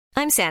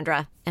I'm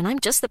Sandra, and I'm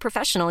just the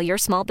professional your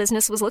small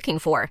business was looking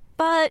for.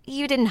 But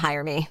you didn't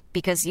hire me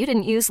because you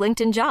didn't use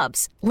LinkedIn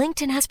Jobs.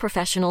 LinkedIn has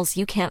professionals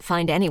you can't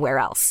find anywhere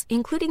else,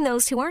 including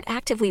those who aren't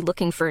actively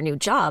looking for a new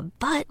job,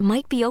 but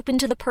might be open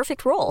to the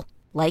perfect role,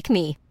 like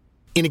me.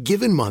 In a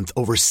given month,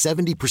 over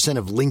 70%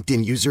 of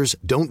LinkedIn users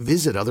don't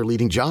visit other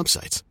leading job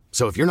sites.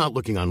 So if you're not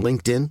looking on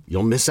LinkedIn,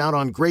 you'll miss out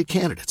on great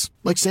candidates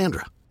like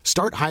Sandra.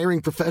 Start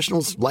hiring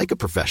professionals like a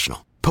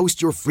professional.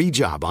 Post your free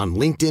job on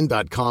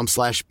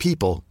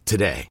linkedin.com/people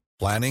today.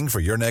 Planning for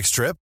your next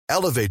trip?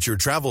 Elevate your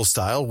travel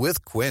style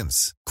with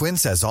Quince.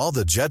 Quince has all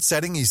the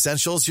jet-setting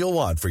essentials you'll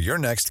want for your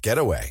next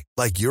getaway,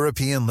 like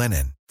European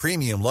linen,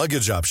 premium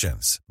luggage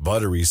options,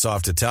 buttery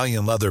soft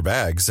Italian leather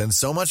bags, and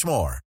so much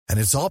more. And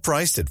it's all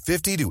priced at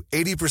 50 to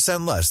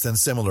 80% less than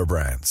similar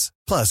brands.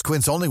 Plus,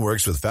 Quince only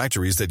works with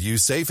factories that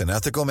use safe and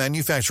ethical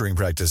manufacturing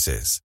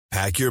practices.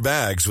 Pack your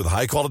bags with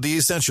high-quality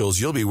essentials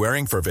you'll be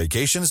wearing for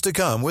vacations to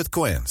come with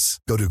Quince.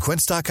 Go to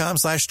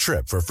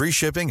quince.com/trip for free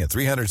shipping and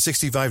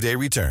 365-day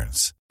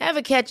returns.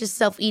 Ever catch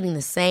yourself eating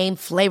the same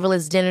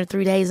flavorless dinner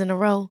 3 days in a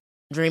row?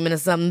 Dreaming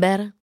of something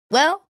better?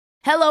 Well,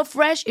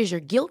 HelloFresh is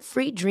your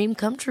guilt-free dream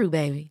come true,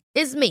 baby.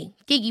 It's me,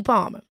 Keke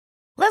Palmer.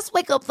 Let's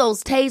wake up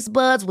those taste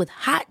buds with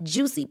hot,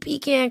 juicy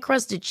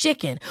pecan-crusted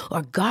chicken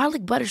or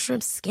garlic butter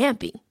shrimp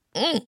scampi.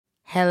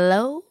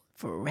 Hello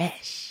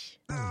Fresh.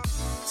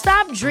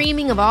 Stop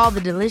dreaming of all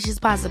the delicious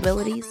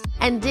possibilities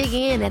and dig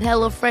in at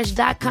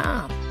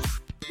HelloFresh.com.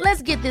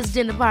 Let's get this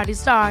dinner party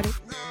started.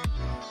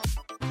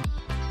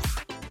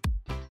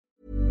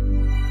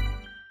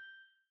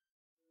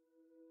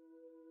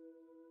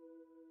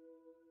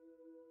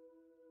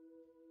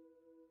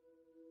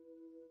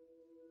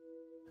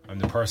 I'm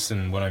the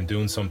person, when I'm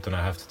doing something,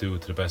 I have to do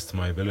it to the best of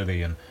my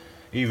ability. And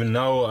even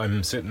now,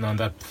 I'm sitting on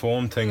that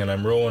foam thing and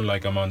I'm rowing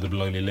like I'm on the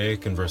Blythe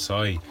Lake in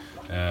Versailles.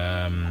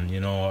 And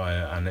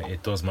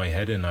it does my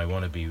head in. I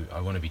want to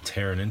be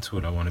tearing into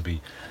it. I want to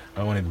be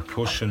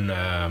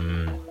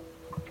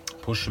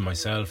pushing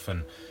myself,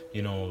 and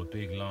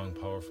big, long,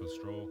 powerful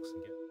strokes.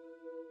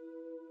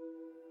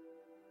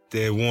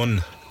 Day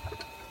one,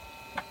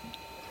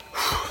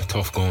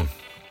 tough going.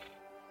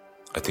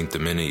 I think the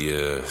minute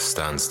you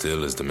stand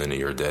still is the minute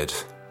you're dead.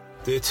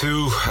 Day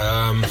two,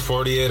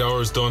 48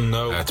 hours done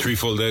now. 3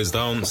 full days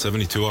down,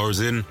 72 hours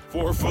in.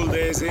 4 full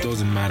days in.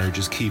 Doesn't matter,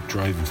 just keep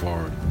driving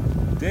forward.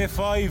 Day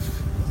 5,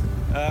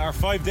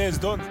 5 days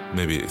done.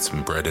 Maybe it's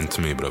been bred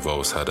into me, but I've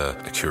always had a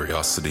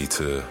curiosity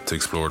to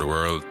explore the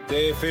world.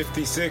 Day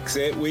 56,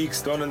 8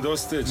 weeks done and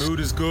dusted. Mood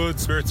is good,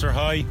 spirits are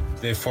high.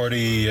 Day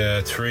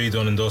 43,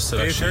 done and dusted.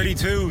 Day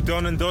 32,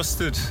 done and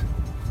dusted.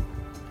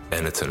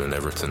 Anything and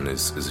everything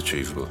is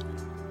achievable.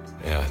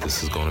 Yeah,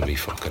 this is going to be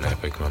fucking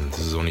epic, man. This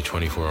is only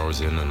 24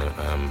 hours in, and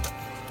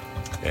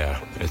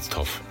it's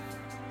tough.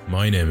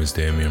 My name is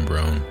Damien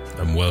Brown,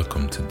 and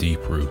welcome to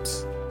Deep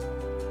Roots.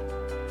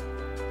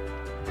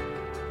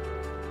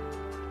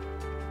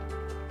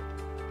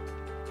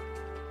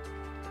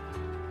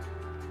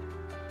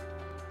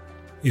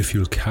 If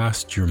you'll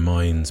cast your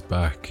minds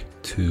back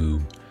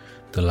to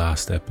the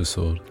last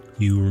episode,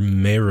 you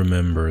may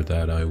remember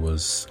that I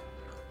was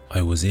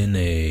in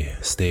a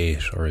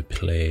state or a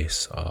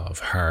place of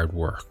hard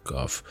work,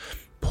 of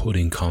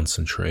putting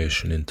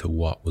concentration into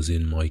what was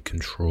in my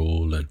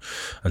control and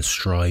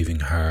striving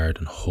hard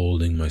and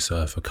holding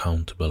myself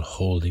accountable,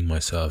 holding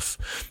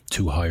myself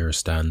to higher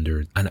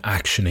standards and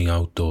actioning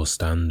out those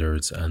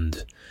standards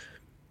and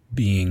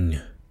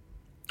being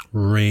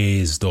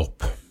raised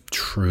up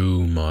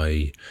through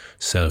my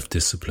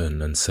self-discipline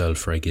and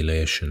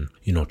self-regulation,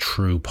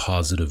 through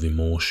positive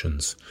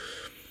emotions.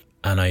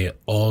 And I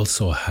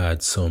also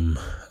had some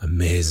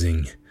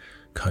amazing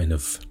kind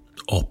of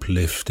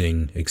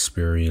uplifting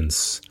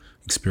experience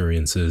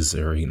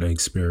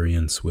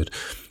with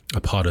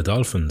a pod of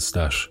dolphins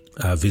that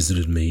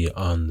visited me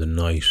on the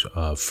night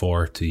of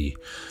 40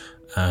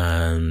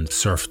 and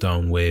surfed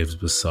down waves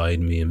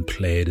beside me and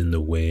played in the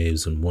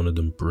waves, and one of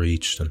them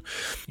breached and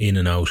in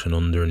and out and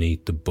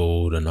underneath the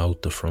boat and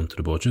out the front of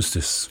the boat. Just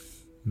this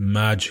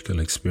magical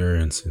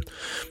experience, and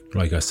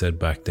like I said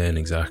back then,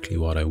 exactly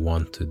what I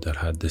wanted, that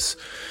had this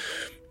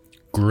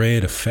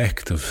great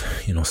effect of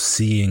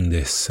seeing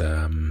this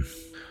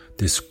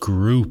this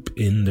group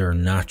in their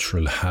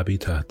natural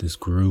habitat, this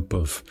group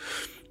of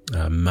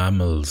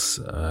mammals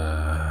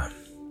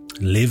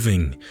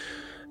living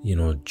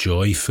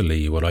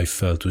joyfully, what I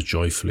felt was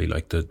joyfully,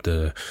 like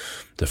the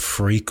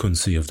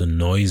frequency of the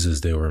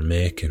noises they were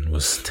making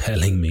was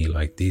telling me,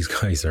 like, these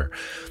guys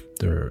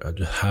they're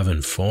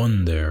having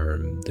fun,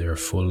 they're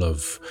full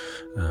of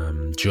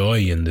joy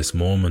in this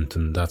moment,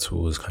 and that's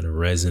what was kind of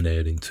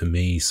resonating to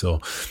me.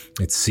 So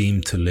it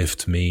seemed to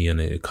lift me, and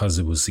because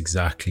it was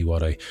exactly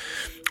what I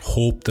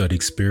hoped that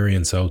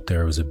experience out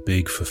there, was a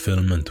big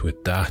fulfillment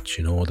with that,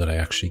 that I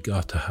actually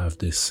got to have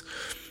this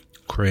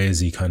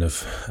crazy kind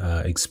of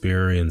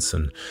experience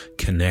and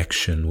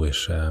connection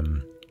with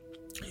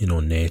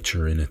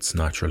nature in its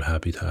natural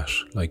habitat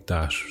like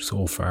that,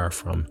 so far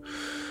from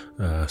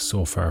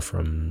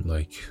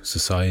like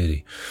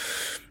society.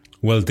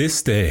 Well,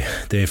 this day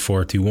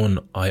 41,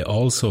 I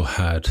also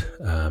had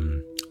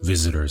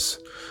visitors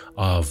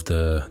of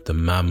the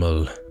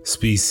mammal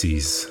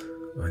species,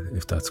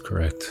 if that's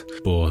correct,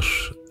 but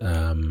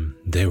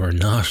they were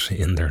not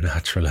in their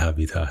natural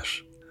habitat.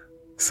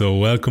 So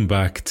welcome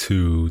back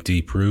to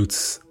Deep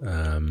Roots.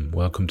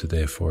 Welcome to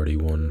day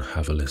 41.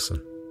 Have a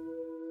listen.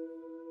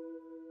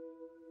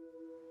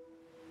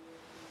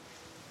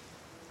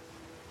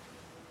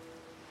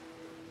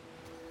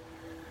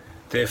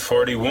 Day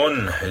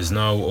 41 is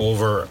now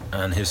over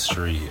and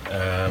history.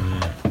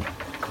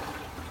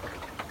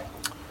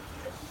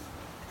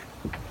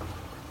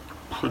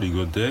 Pretty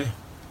good day.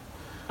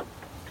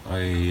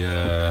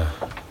 I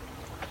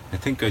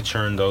think I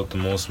churned out the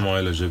most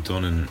mileage I've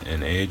done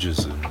in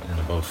ages, in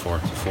about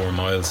 44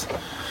 miles,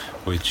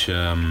 which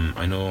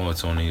I know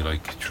it's only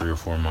like 3 or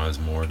 4 miles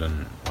more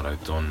than what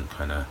I've done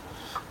kind of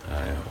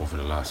over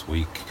the last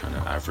week, kind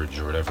of average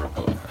or whatever,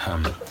 but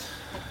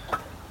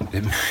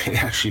it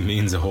actually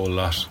means a whole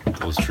lot,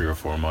 those 3 or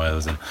 4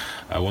 miles. And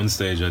at one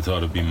stage I thought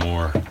it'd be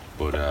more,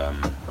 but I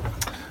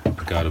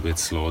got a bit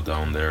slowed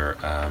down there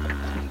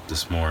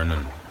this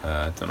morning.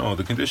 I don't know,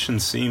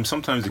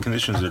 sometimes the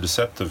conditions are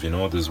deceptive,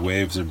 those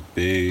waves are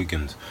big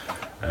and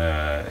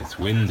it's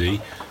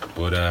windy,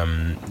 but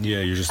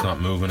you're just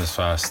not moving as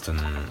fast, and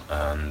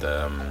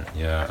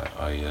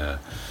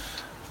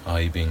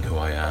I being who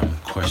I am,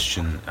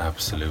 question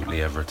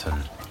absolutely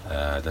everything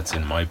that's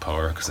in my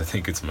power, because I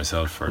think it's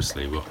myself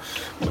firstly, but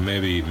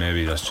maybe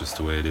that's just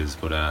the way it is.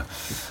 But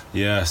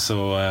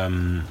so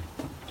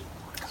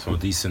a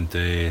decent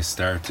day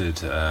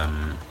started.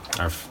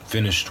 I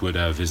finished with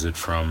a visit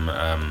from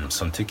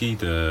Suntiki,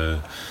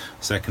 the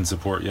second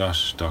support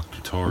yacht,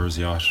 Dr. Tor's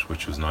yacht,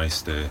 which was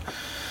nice. They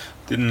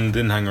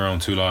didn't hang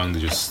around too long. They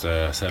just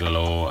said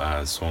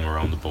hello, swung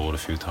around the boat a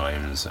few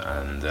times,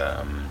 and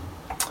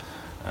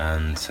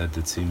said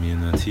they'd see me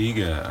in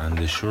Antigua, and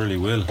they surely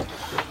will.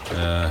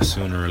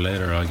 Sooner or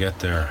later I'll get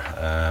there.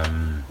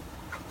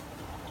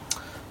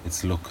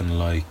 It's looking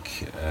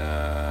like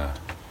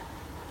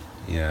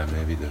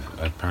maybe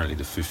apparently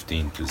the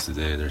 15th is the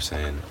day they're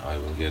saying I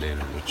will get in,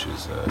 which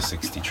is a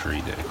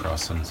 63 day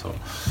crossing. So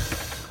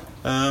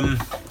I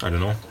don't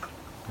know,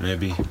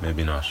 maybe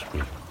not.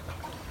 We'll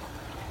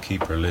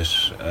keep her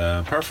lit.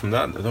 Apart from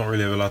that, I don't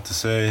really have a lot to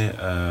say.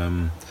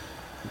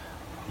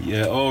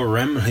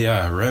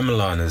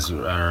 Remelan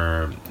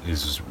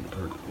is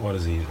what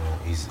is he?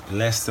 He's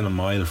less than a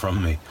mile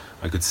from me.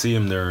 I could see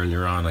him there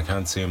earlier on. I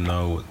can't see him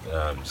now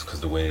just because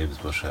of the waves,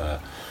 but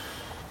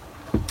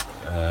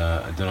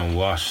I don't know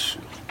what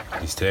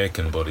he's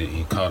taken, but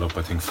he caught up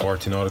I think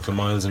 40 nautical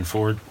miles in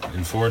 4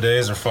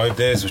 days or 5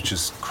 days, which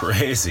is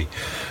crazy.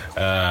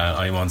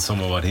 I'm on some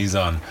of what he's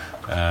on.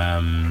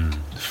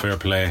 Fair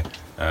play.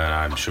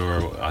 I'm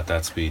sure at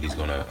that speed he's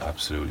gonna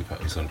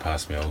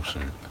pass me out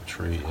in a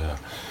tree,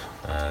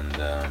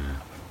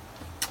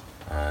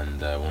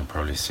 and I won't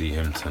probably see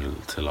him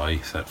till I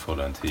set foot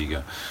on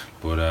Antigua.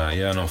 But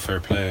fair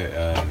play.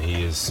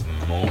 He is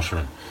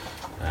motoring.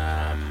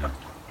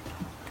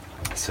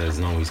 It says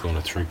now he's going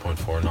at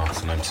 3.4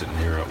 knots, and I'm sitting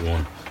here at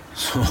 1.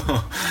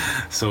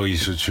 So he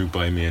should shoot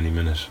by me any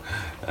minute.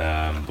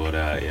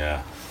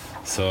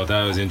 So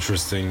that was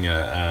interesting.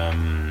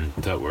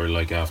 That we're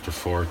like after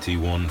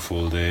 41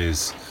 full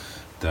days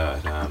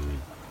that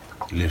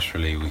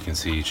literally we can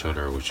see each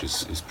other, which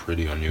is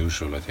pretty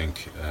unusual, I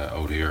think,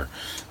 out here,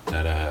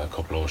 that a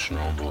couple ocean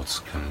round boats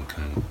can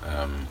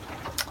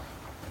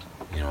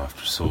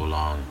after so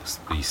long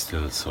be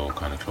still so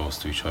kind of close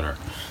to each other.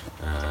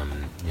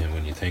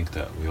 When you think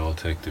that we all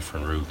take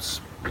different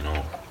routes,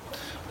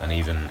 and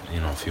even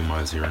a few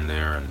miles here and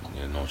there, and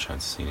no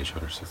chance of seeing each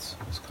other, so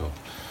it's cool.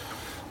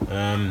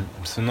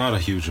 So not a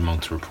huge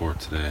amount to report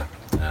today.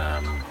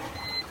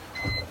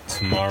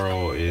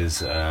 Tomorrow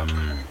is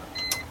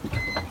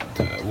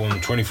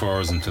 24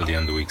 hours until the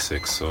end of week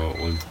 6, so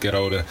we'll get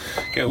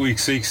week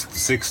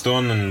 6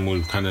 done, and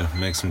we'll kind of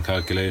make some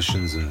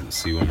calculations and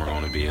see when we're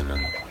going to be in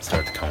and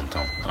start the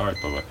countdown.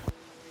 Alright, bye-bye.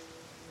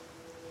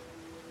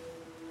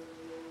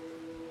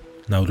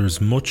 Now there's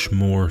much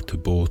more to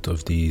both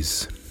of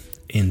these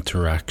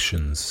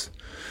interactions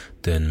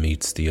than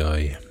meets the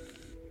eye.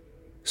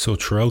 So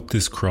throughout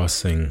this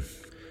crossing,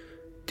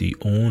 the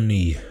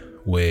only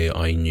way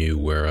I knew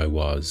where I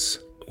was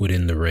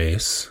within the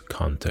race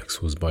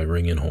context was by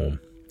ringing home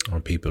or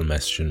people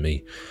messaging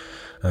me.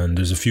 And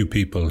there's a few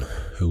people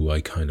who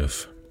I kind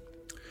of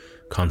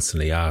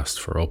constantly asked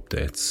for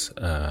updates.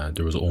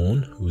 There was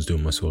Owen, who was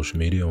doing my social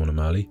media, Owen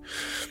O'Malley.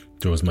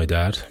 There was my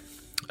dad.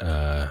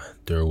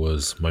 There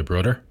was my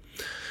brother.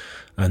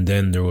 And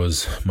then there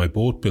was my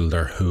boat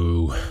builder,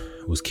 who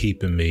was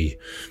keeping me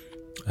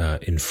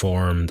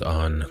informed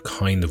on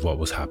kind of what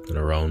was happening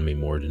around me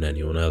more than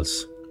anyone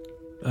else.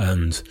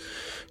 And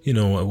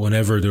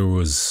whenever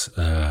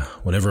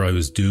I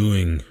was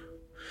doing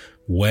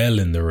well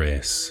in the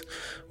race,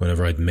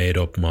 whenever I'd made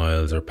up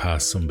miles or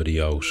passed somebody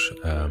out,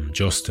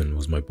 Justin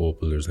was my boat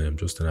builder's name,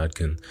 Justin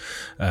Adkin,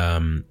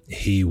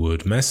 he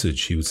would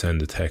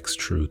send a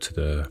text through to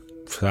the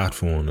flat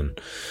phone,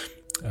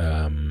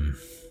 and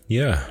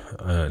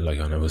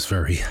and I was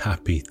very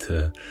happy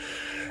to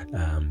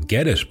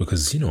get it,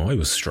 because, you know, I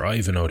was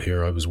striving out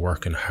here, I was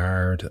working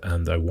hard,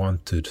 and I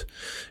wanted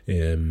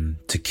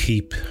to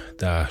keep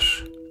that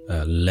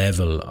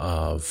level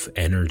of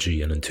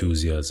energy and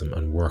enthusiasm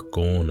and work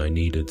going. I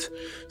needed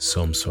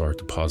some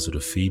sort of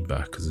positive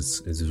feedback,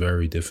 because it's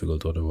very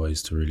difficult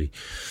otherwise to really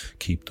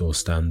keep those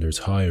standards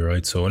high,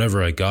 right? So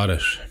whenever I got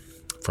it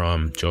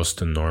from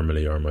Justin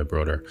normally, or my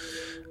brother,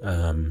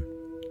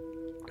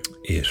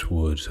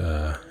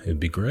 it'd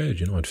be great,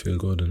 you know, I'd feel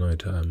good, and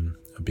I'd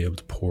be able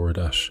to pour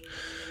that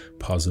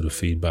positive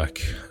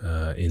feedback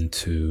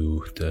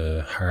into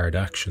the hard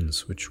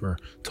actions, which were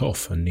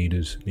tough and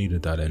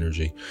needed that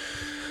energy.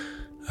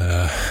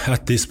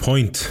 At this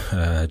point,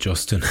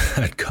 Justin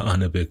had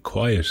gone a bit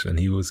quiet, and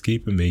he was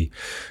keeping me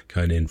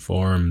kind of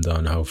informed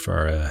on how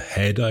far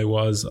ahead I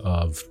was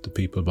of the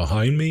people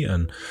behind me,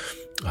 and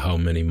how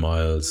many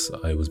miles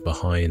I was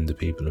behind the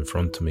people in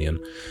front of me. And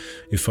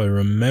if I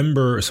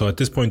remember, so at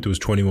this point there was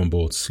 21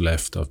 boats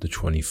left of the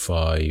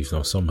 25.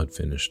 Now some had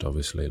finished,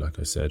 obviously, like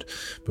I said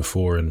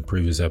before in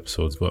previous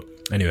episodes, but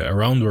anyway,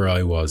 around where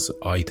I was,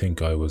 I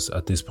think I was,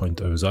 at this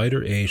point I was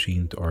either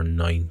 18th or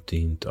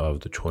 19th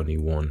of the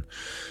 21.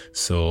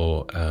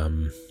 So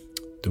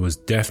there was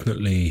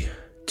definitely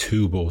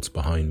 2 boats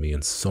behind me,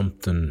 and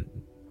something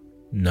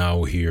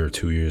now here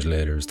 2 years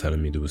later is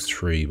telling me there was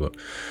 3, but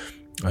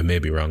I may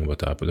be wrong about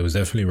that. But there was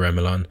definitely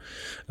Remelan,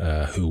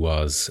 who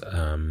was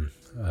a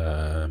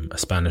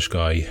Spanish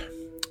guy,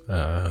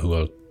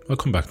 who I'll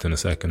come back to in a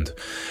second.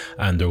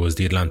 And there was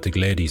the Atlantic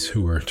ladies,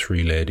 who were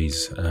 3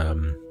 ladies,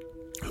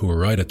 who were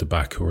right at the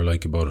back, who were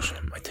like about,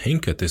 I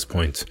think at this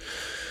point,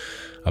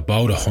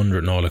 about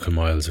 100 nautical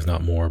miles, if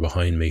not more,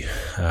 behind me.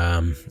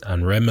 And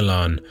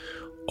Remelan,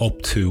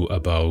 up to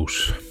about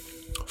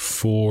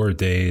 4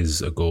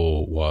 days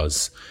ago,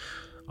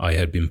 I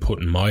had been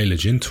putting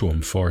mileage into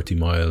him, 40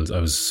 miles.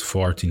 I was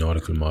 40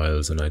 nautical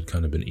miles, and I'd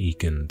kind of been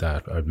eking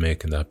that, I'd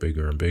making that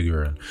bigger and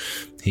bigger. And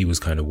he was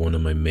kind of one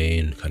of my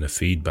main kind of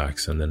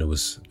feedbacks. And then it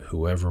was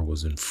whoever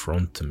was in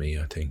front of me,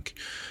 I think,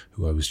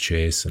 who I was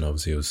chasing.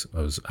 Obviously,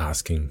 I was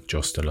asking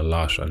Justin a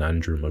lot, and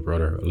Andrew, my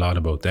brother, a lot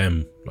about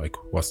them. Like,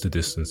 what's the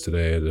distance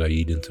today? Did I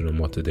eat into them?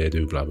 What did they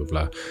do? Blah, blah,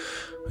 blah.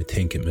 I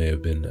think it may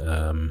have been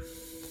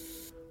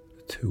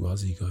 2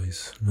 Aussie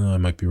guys. No, I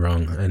might be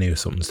wrong. Anyway,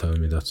 something's telling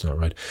me that's not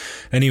right.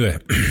 Anyway,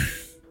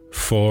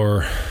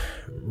 for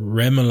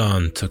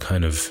Remelan to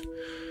kind of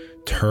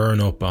turn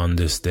up on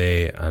this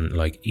day and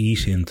like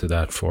eat into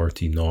that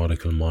 40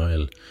 nautical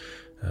mile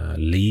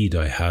lead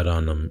I had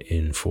on him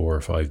in 4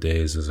 or 5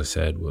 days, as I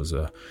said, was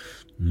a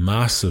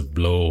massive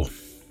blow.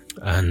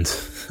 And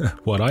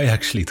what I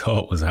actually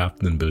thought was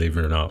happening, believe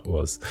it or not,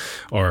 was,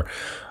 or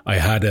I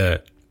had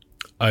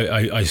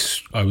I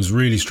was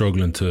really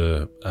struggling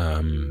to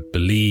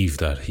believe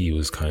that he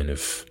was kind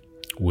of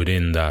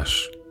within that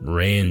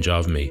range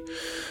of me,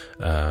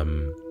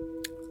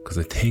 because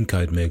I think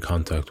I'd made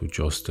contact with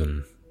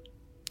Justin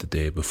the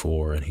day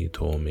before, and he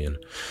told me. And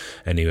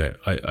anyway,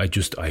 I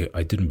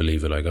didn't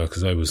believe it,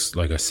 because I was,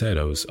 like I said,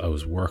 I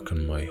was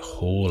working my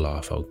whole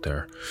off out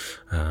there,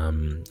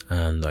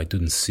 and I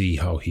didn't see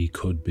how he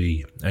could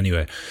be.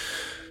 Anyway,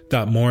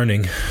 that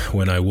morning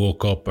when I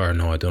woke up, or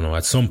no, I don't know,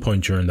 at some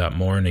point during that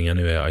morning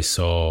anyway, I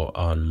saw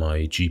on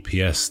my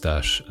GPS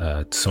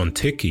that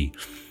Son-Tiki,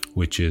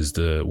 which is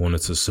the one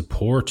that's a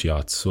support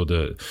yacht,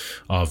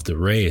 of the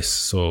race.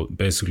 So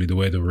basically the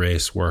way the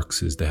race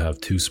works is they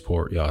have 2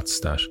 support yachts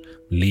that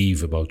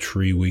leave about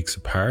 3 weeks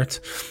apart,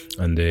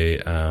 and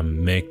they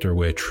make their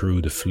way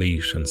through the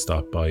fleet and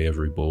stop by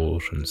every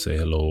boat and say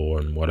hello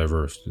and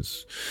whatever.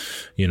 It's,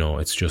 you know,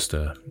 it's just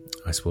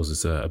I suppose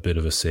it's a bit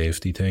of a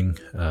safety thing,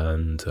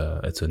 and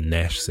it's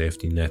a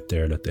safety net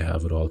there that they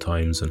have at all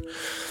times. And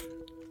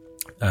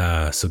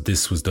so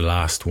this was the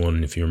last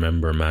one. If you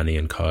remember, Manny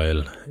and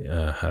Kyle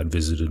had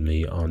visited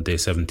me on day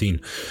 17,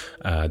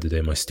 the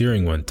day my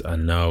steering went,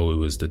 and now it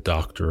was the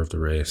doctor of the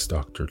race,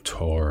 Dr.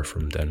 Thor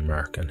from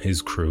Denmark, and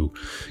his crew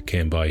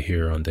came by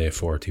here on day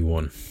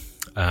 41.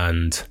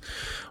 And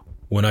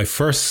when I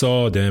first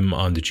saw them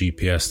on the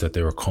GPS that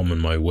they were coming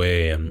my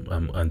way, and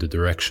the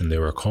direction they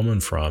were coming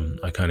from,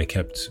 I kind of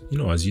kept, you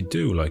know, as you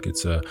do, like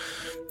it's a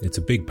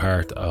big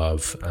part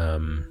of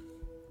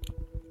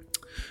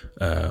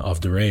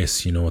the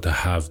race, you know, to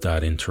have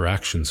that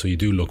interaction. So you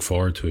do look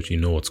forward to it, you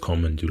know it's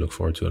coming, you look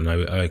forward to it.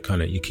 And I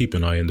kind of, you keep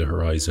an eye on the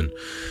horizon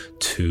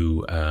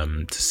to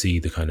see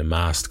the kind of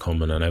mast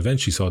coming. And I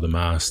eventually saw the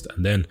mast,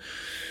 and then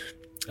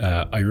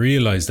I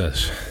realized that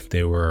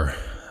they were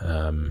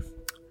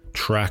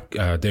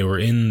they were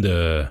in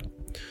the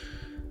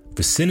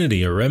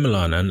vicinity of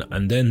Remelan,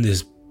 and then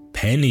this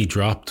penny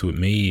dropped with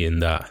me in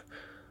that,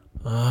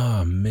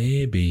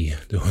 maybe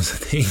there was a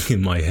thing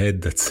in my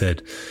head that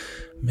said,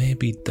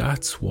 maybe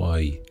that's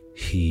why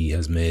he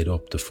has made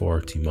up the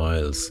 40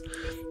 miles,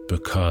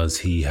 because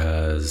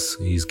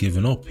he's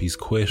given up, he's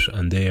quit,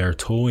 and they are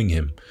towing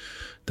him.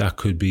 That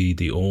could be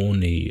the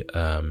only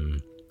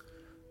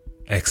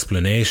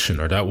explanation,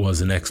 or that was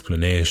an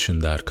explanation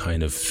that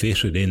kind of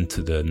fitted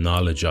into the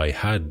knowledge I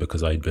had,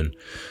 because I'd been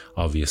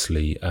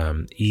obviously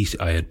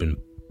I had been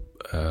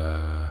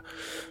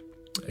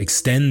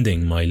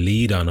extending my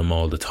lead on him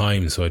all the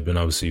time, so I'd been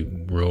obviously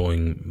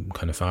rowing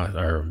kind of fast,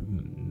 or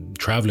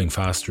traveling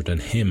faster than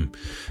him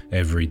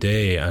every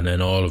day, and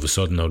then all of a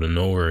sudden out of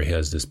nowhere he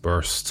has this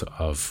burst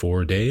of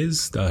 4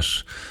 days that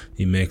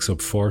he makes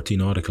up 40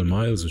 nautical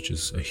miles, which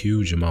is a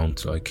huge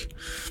amount. Like,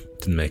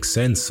 didn't make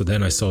sense. So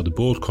then I saw the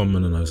boat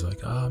coming and I was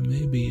like,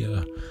 maybe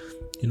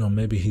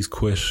maybe he's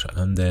quit.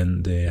 And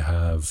then they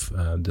have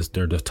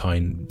the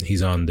time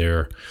he's on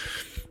their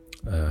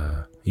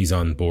he's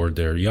on board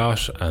their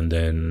yacht, and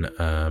then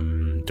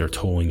they're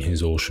towing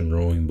his ocean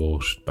rowing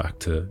boat back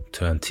to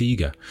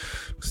Antigua,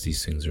 because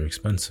these things are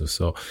expensive.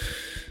 So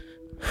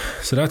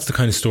that's the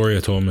kind of story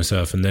I told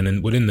myself. And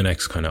then within the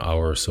next kind of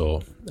hour or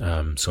so,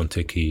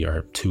 Son-Tiki,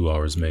 or 2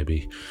 hours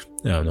maybe,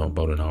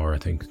 about an hour I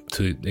think,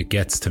 it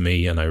gets to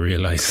me, and I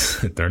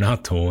realise they're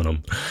not towing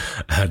him.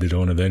 They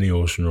don't have any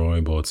ocean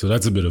rowing boats. So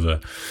that's a bit of a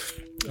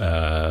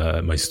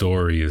my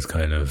story is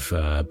kind of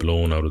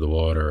blown out of the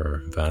water,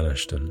 or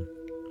vanished. And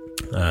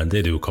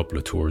they do a couple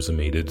of tours of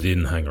me. They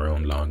didn't hang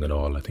around long at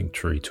all. I think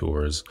 3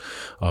 tours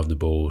of the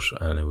boat,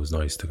 and it was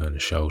nice to kind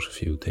of shout a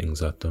few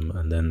things at them.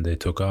 And then they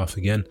took off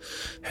again,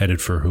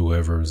 headed for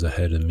whoever was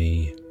ahead of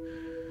me.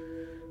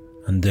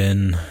 And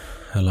then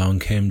along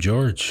came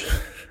George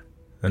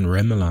and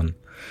Remelan.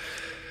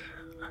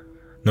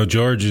 Now,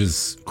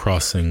 George's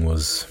crossing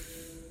was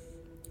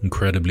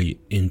incredibly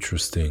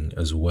interesting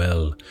as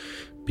well,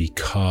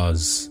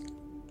 because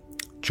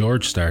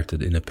George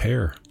started in a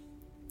pair.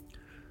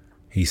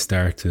 He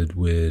started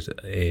with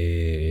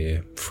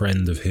a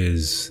friend of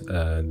his.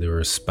 They were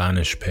a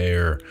Spanish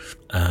pair,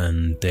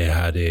 and they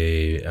had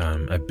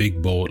a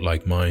big boat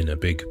like mine, a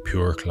big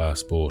pure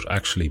class boat,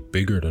 actually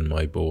bigger than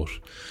my boat,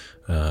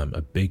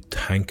 a big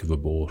tank of a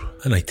boat.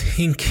 And I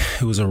think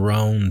it was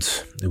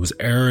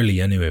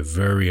early anyway,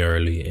 very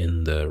early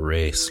in the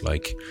race,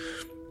 like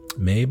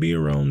maybe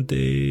around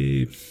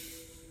day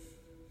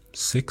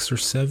 6 or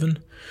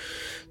 7.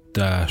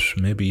 That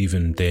maybe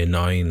even day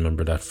 9,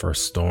 remember that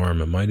first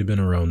storm, it might have been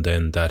around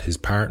then that his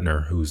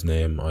partner, whose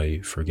name I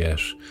forget,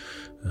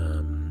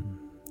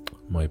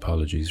 my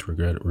apologies,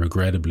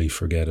 regrettably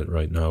forget it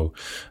right now,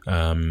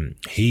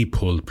 he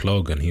pulled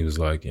plug, and he was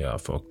like, yeah,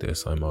 fuck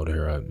this, I'm out of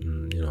here,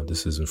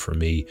 this isn't for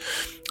me.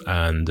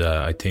 And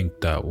I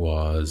think that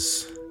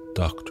was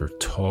Dr.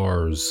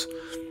 Thor's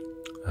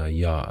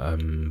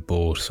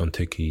boat,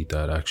 Son-Tiki,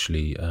 that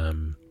actually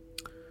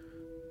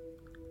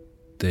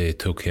they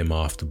took him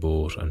off the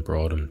boat and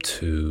brought him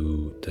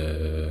to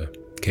the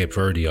Cape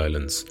Verde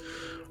Islands,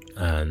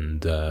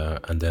 and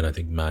then I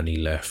think Manny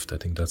left. I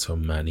think that's how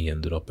Manny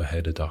ended up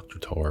ahead of Dr.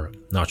 Thor.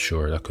 Not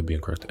sure, that could be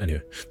incorrect.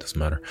 Anyway, doesn't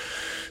matter.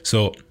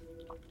 So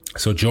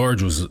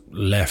George was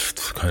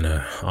left kind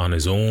of on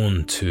his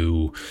own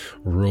to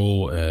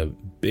row a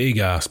big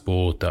ass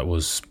boat that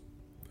was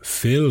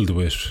filled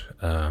with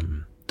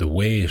the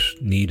weight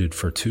needed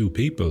for 2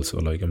 people. So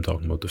like, I'm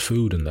talking about the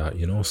food and that,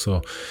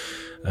 so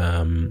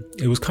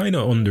it was kind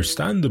of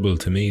understandable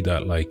to me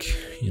that, like,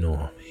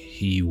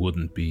 he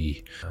wouldn't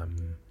be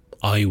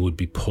I would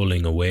be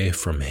pulling away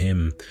from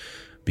him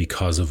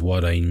because of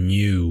what I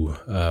knew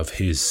of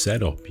his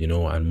setup,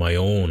 and my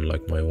own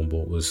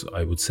boat was,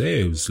 I would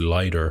say it was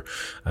lighter,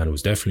 and it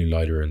was definitely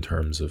lighter in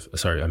terms of,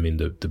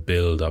 the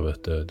build of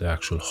it, the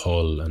actual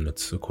hull and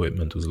its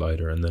equipment was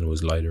lighter, and then it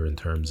was lighter in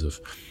terms of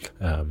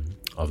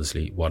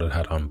obviously what it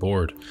had on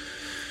board.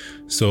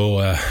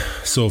 So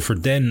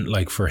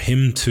for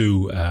him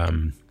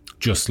to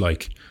just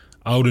like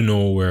out of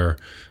nowhere,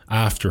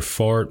 after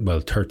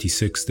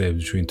 36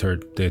 days, between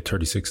day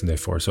 36 and day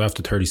 4, so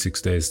after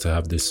 36 days, to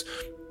have this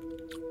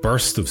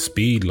burst of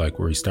speed, like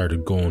where he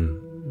started going,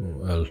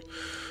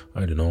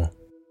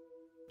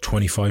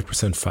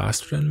 25%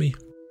 faster than me.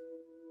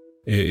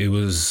 It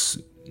was,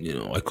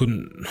 I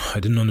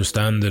didn't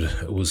understand it.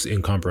 It was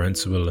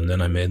incomprehensible. And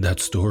then I made that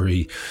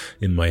story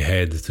in my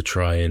head to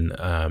try and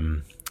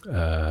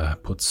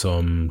put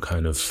some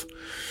kind of,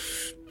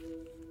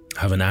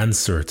 have an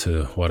answer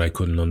to what I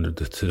couldn't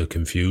to the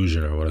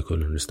confusion, or what I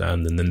couldn't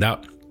understand. And then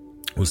that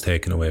was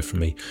taken away from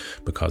me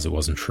because it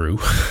wasn't true.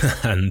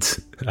 and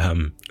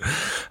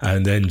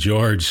then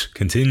George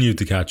continued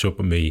to catch up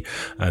with me,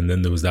 and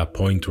then there was that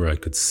point where I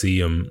could see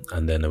him,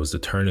 and then it was the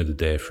turn of the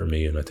day for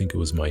me. And I think it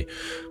was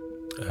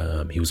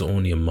he was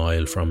only a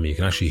mile from me. You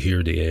can actually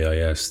hear the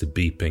AIS, the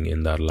beeping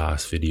in that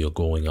last video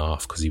going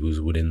off, because he was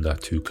within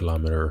that 2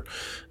 kilometer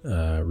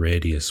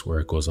radius where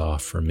it goes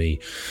off for me.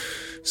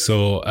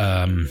 So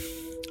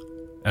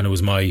And it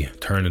was my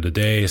turn of the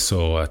day,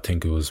 so I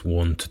think it was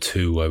 1 to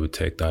 2 I would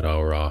take that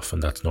hour off,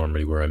 and that's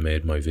normally where I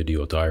made my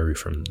video diary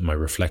from my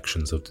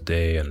reflections of the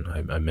day. And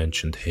I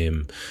mentioned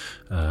him,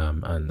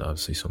 and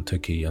obviously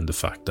Suntiki, and the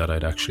fact that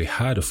I'd actually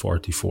had a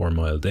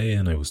 44-mile day,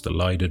 and I was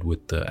delighted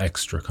with the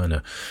extra kind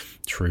of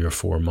 3 or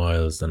 4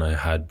 miles than I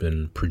had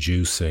been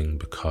producing,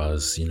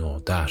 because, you know,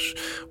 that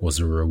was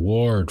a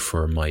reward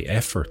for my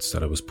efforts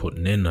that I was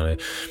putting in. And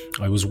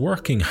I was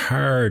working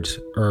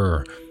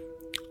harder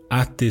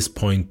at this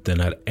point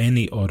than at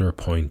any other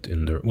point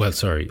in the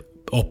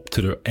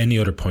any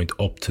other point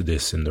up to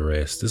this in the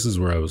race. This is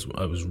where I was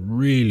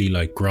really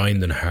like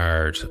grinding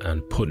hard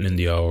and putting in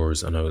the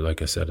hours, and I,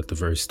 like I said at the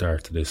very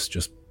start of this,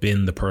 just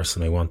being the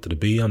person I wanted to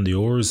be on the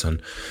oars,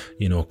 and,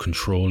 you know,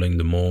 controlling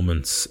the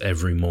moments,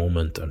 every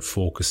moment, and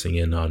focusing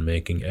in on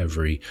making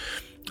every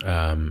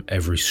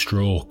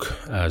stroke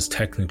as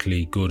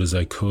technically good as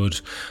I could,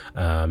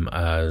 and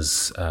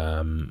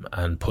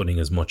putting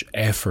as much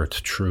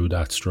effort through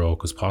that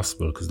stroke as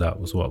possible, because that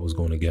was what was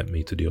going to get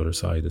me to the other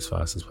side as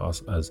fast as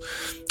possible,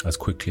 as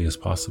quickly as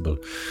possible.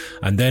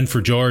 And then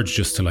for George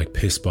just to like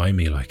piss by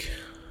me, like,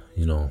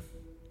 you know,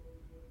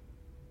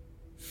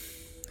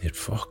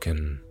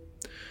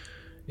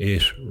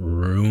 it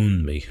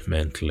ruined me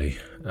mentally.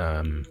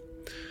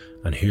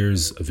 And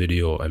here's a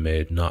video I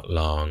made not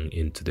long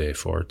into day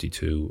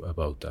 42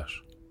 about that.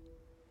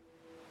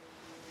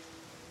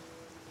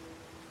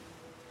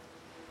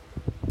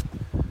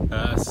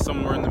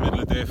 Somewhere in the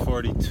middle of day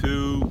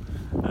 42,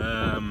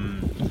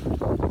 I'm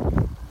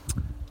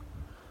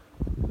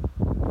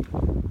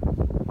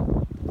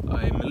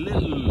a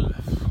little,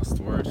 what's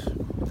the word,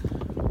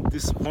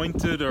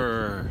 disappointed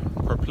or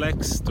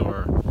perplexed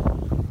or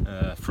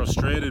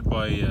frustrated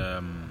by, you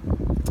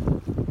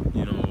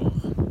know,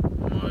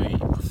 my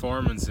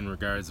performance in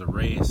regards to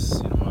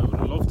race. You know, I would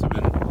have loved to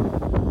have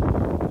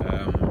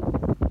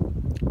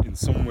been in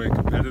some way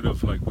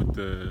competitive, like with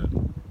the,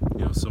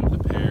 you know, some of the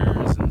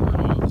pairs and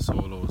all the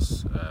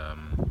solos,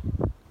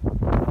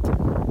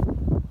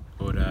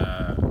 but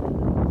I'm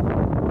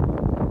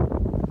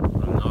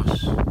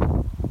not,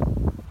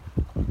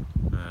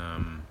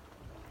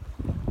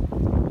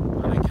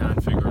 and I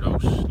can't figure it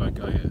out. Like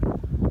I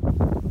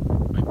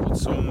put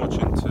so much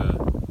into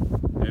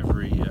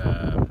every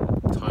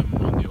time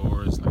I'm on the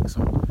oars. Like,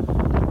 so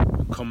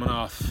I'm coming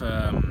off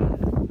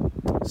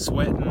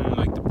sweating,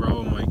 like the brow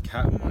of my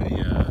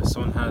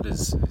sun hat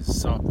is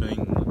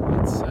sopping.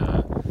 It's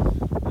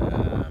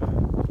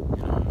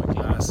you know, my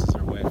glasses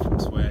are wet from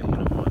sweat, you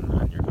know,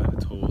 and you're kind of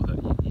told that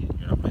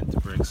you're not meant to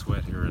break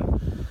sweat here. And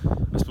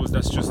I suppose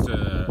that's just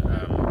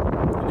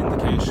an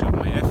indication of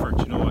my effort,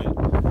 you know.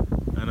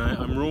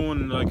 I'm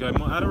rowing, like,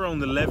 I'm at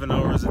around 11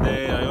 hours a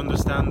day. I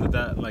understand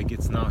that like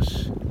it's not,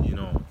 you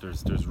know,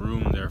 there's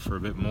room there for a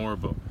bit more,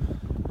 but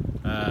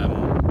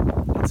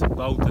it's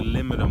about the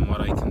limit on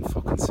what I can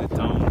fucking sit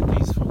down with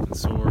these fucking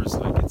sores.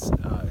 Like it's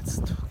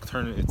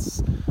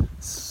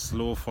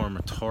slow form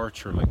of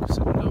torture, like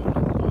sitting down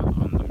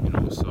on them, you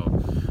know. So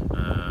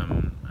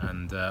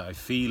I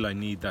feel I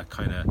need that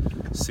kind of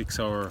 6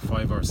 hour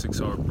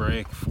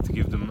break to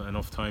give them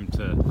enough time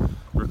to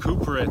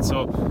recuperate.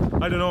 So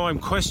I don't know, I'm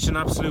questioning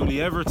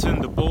absolutely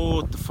everything, the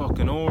boat, the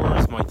fucking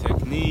oars, my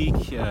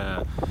technique,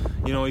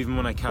 you know, even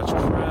when I catch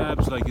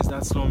crabs, like, is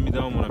that slowing me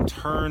down when I'm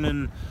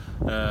turning?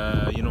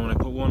 You know, when I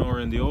put one oar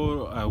in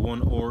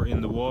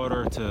the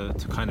water to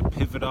kind of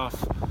pivot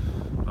off,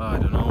 I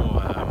don't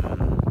know,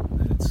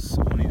 it's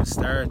only the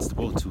start. Is the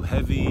boat too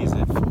heavy? Is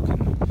it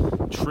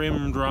fucking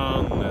trimmed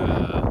wrong?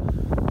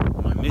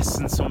 Am I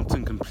missing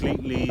something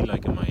completely?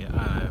 Like, am I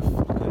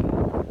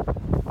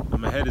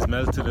my head is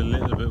melted a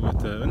little bit with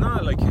the,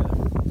 not like,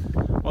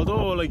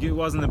 although like it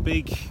wasn't a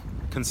big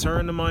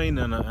concern of mine,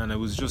 and it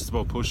was just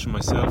about pushing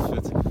myself.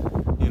 It,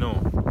 you know,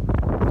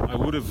 I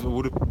would have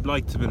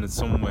liked to have been in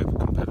some way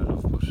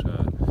competitive, but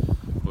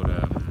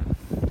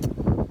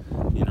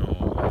you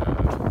know,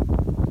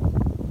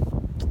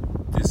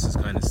 this has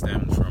kind of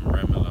stemmed from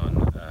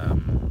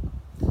Remelon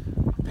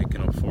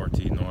picking up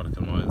 40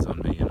 nautical miles on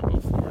me in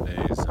about 4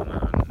 days, and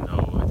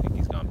now I think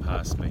he's gone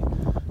past me.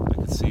 I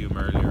could see him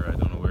earlier. I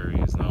don't know where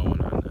he is now,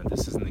 and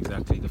this isn't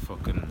exactly the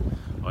fucking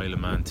Isle of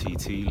Man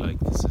TT. Like,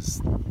 this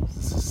is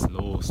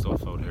slow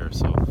stuff out here.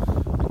 So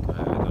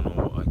I don't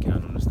know. I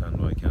can't understand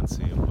why I can't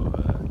see him, but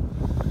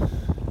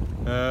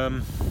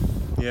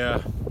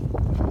yeah.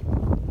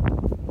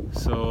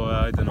 So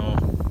I don't know.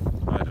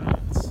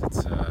 It's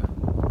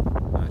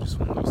just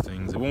one of those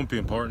things. It won't be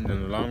important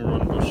in the long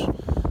run,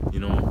 but, you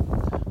know,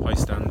 high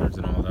standards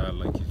and all that,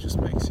 like, it just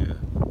makes you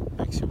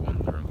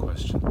wonder and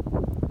question.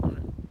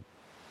 Right.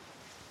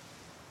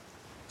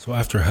 So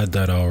after I had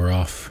that hour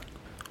off,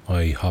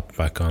 I hopped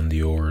back on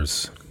the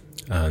oars,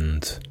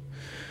 and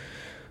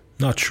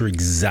not sure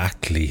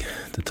exactly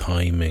the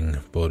timing,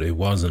 but it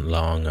wasn't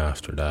long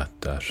after that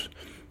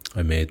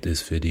I made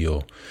this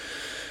video.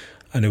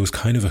 And it was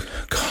kind of a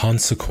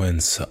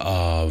consequence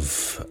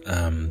of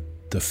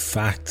the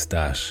fact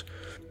that,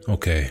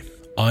 okay,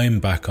 I'm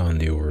back on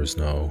the oars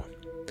now.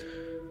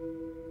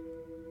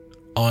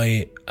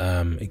 I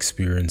am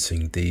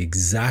experiencing the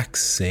exact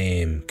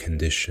same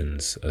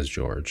conditions as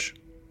George.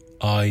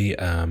 I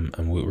am,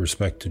 and with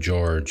respect to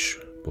George,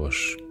 but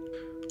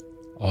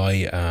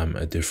I am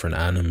a different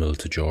animal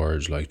to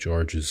George. Like,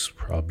 George is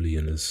probably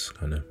in his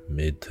kind of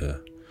mid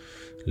to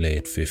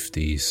late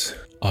 50s.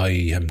 I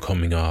am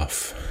coming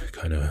off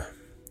kind of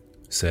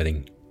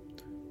setting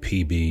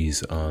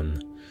PBs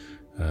on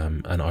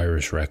an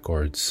Irish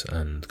records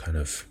and kind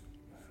of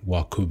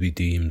what could be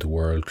deemed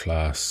world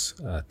class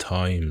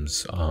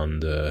times on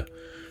the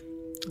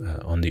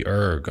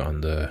erg,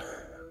 on the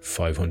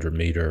 500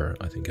 meter.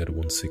 I think at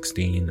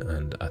 1:16,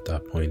 and at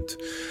that point,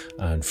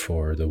 and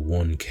for the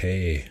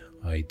 1K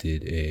I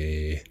did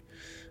a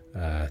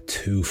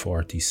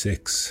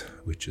 2:46,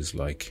 which is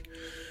like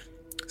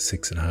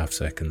 6.5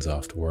 seconds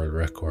off the world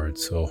record.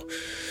 So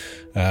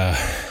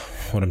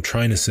what I'm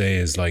trying to say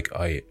is, like,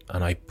 I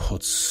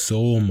put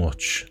so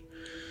much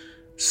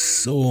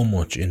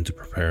into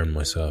preparing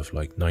myself,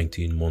 like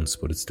 19 months,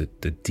 but it's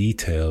the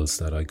details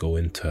that I go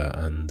into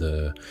and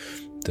the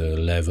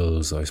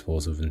levels, I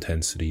suppose, of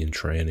intensity and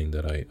training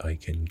that I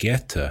can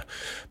get to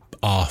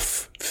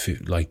off,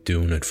 like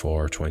doing it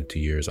for 20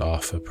 years,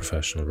 off a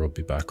professional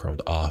rugby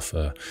background, off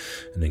an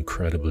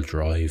incredible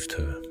drive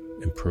to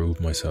improve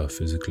myself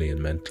physically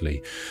and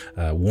mentally.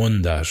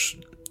 One that,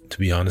 to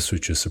be honest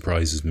with you,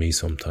 surprises me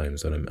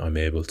sometimes that I'm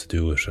able to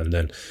do it. And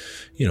then,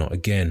 you know,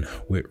 again,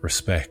 with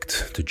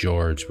respect to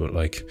George, but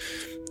like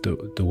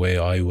the way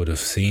I would have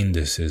seen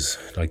this is,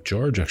 like,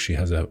 George actually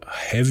has a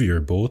heavier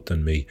boat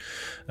than me,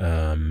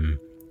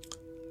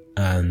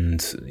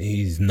 and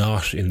he's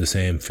not in the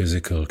same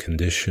physical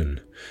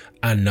condition,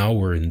 and now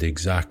we're in the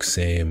exact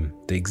same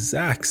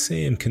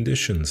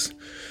conditions,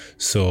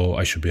 so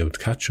I should be able to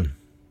catch him.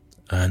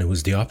 And it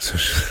was the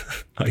opposite.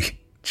 Like,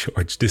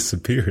 George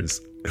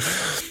disappears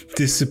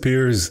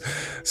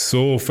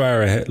so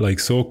far ahead, like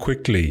so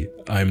quickly.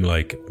 I'm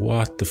like,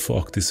 what the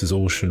fuck? This is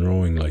ocean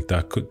rowing. Like,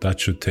 that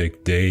should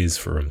take days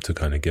for him to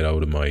kind of get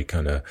out of my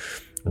kind of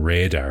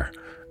radar.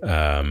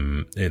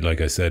 Like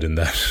I said in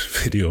that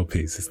video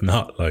piece, it's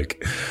not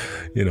like,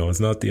 you know, it's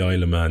not the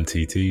Isle of Man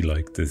TT.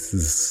 Like, this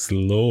is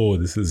slow.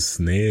 This is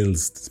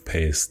snail's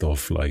pace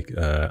stuff. Like,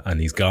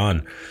 and he's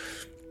gone,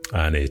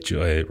 and it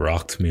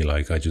rocked me.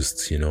 Like, I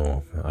just, you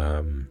know,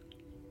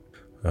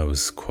 I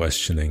was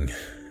questioning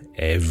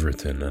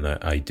everything, and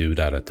I do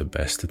that at the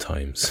best of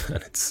times,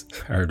 and it's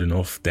hard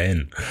enough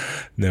then,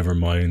 never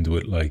mind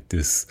with like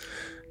this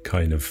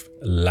kind of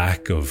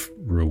lack of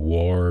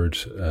reward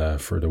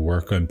for the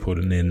work I'm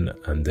putting in,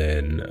 and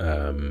then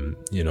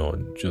you know,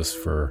 just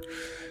for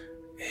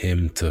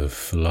him to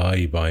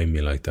fly by me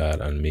like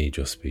that and me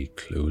just be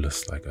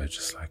clueless. Like,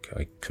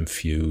 I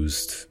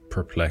confused,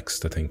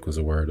 perplexed, I think was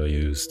a word I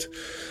used,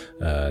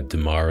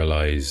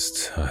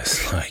 demoralized. I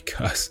was like,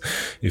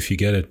 if you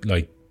get it,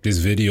 like, this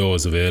video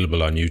is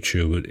available on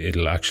YouTube.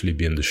 It'll actually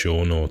be in the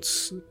show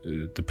notes,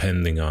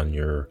 depending on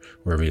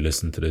wherever you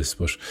listen to this,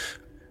 but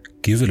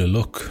give it a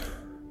look,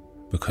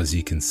 because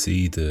you can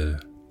see the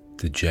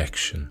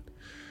dejection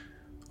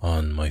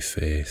on my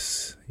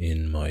face,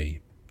 in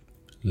my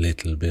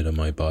little bit of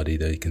my body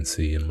that you can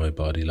see in my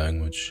body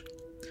language.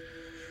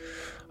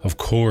 Of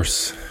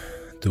course,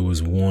 there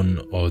was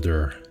one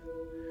other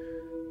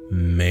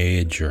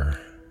major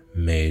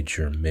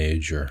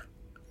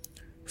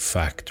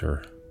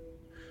factor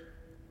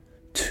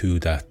to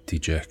that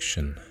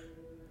dejection: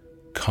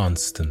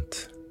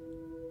 constant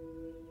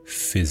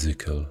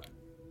physical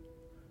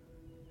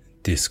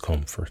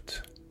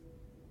discomfort.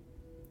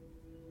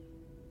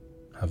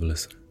 Have a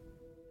listen.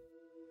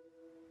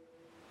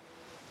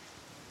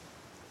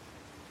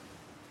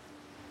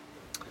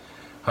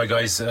 Hi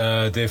guys,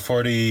 day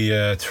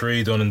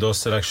 43 done and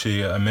dusted.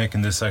 Actually, I'm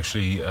making this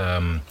actually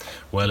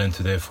well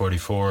into day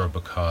 44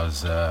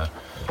 because at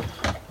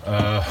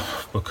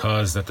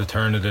the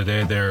turn of the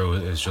day there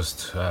is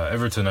just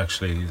Everton.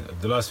 Actually,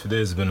 the last few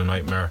days have been a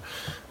nightmare,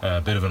 a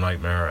bit of a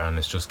nightmare, and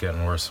it's just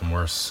getting worse and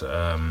worse.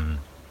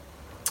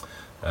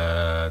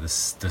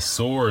 The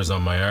sores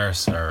on my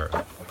arse are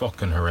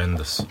fucking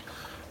horrendous.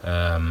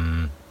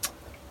 I've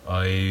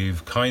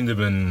kind of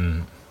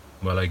been,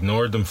 well, I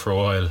ignored them for a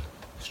while,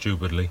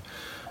 stupidly,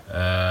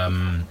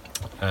 and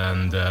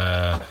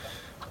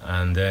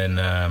then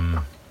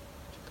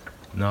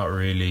not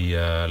really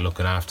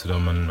looking after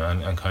them,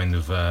 and kind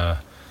of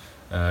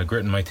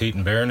gritting my teeth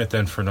and bearing it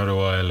then for another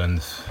while,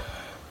 and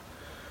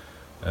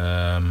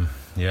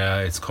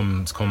yeah, it's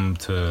come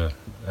to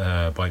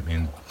bite me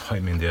in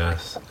the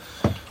ass.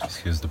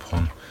 Excuse the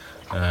pun.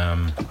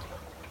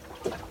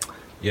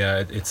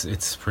 Yeah,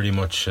 it's pretty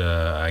much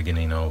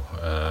agony now.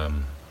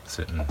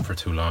 Sitting for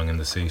too long in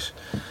the seat,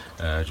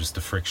 just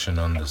the friction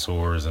on the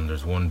sores, and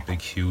there's one big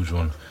huge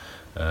one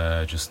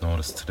just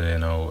noticed today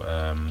now,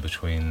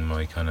 between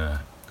my kind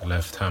of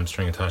left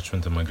hamstring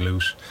attachment and my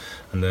glute,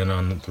 and then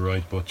on the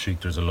right butt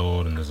cheek there's a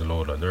load, and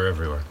they're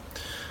everywhere,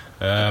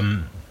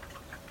 and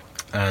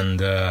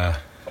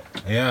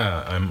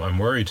yeah, I'm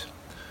worried.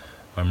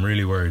 I'm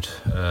really worried.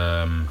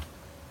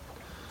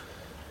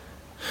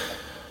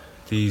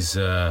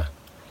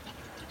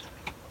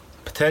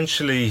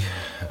 potentially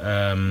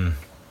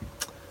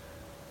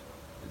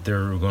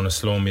they're going to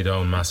slow me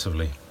down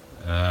massively.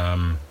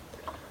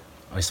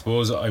 I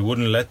suppose I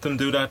wouldn't let them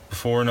do that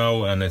before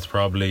now, and it's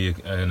probably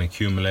an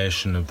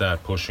accumulation of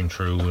that pushing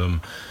through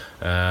them.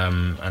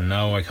 And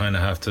now I kind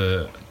of have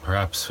to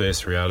perhaps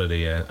face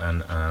reality,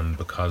 and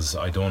because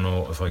I don't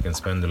know if I can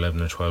spend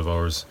 11 or 12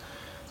 hours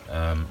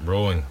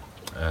rowing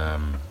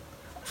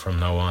from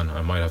now on.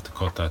 I might have to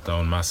cut that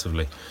down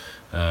massively,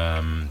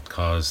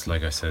 because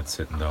like I said,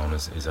 sitting down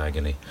is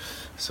agony.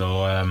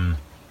 So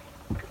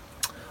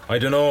I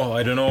don't know.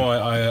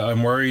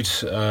 I'm worried.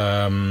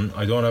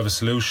 I don't have a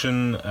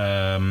solution.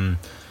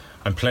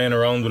 I'm playing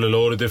around with a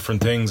load of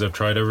different things. I've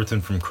tried everything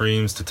from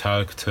creams to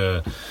talc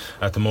to,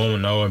 at the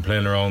moment now, I'm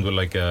playing around with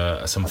like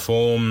some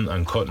foam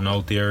and cutting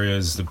out the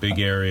areas, the big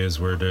areas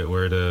where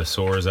the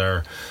sores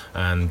are,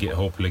 and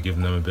hopefully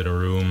giving them a bit of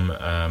room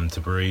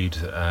to breathe.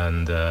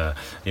 And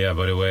yeah,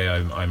 by the way,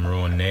 I'm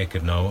rowing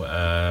naked now.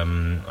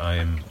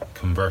 I'm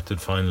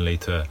converted finally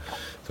to.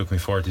 Took me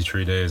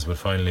 43 days, but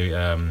finally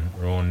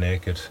rowing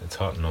naked. It's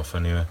hot enough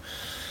anyway.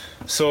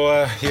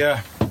 So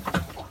yeah.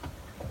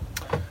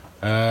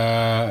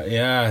 I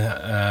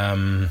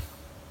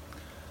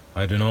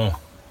don't know.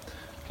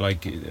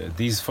 Like,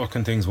 these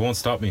fucking things won't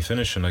stop me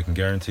finishing, I can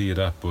guarantee you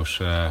that. But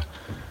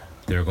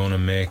they're going to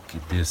make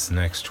this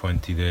next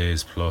 20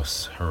 days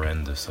plus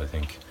horrendous, I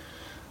think.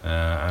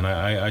 And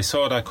I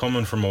saw that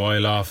coming from a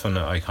while off, and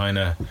I kind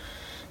of...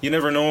 You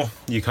never know.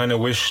 You kind of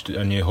wished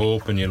and you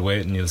hope and you'll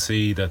wait and you'll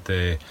see that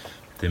they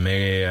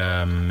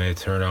may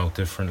turn out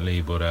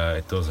differently, but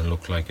it doesn't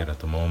look like it at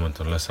the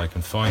moment, unless I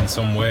can find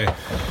some way.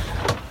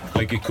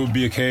 Like, it could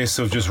be a case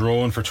of just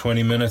rowing for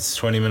 20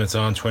 minutes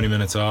on, 20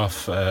 minutes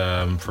off,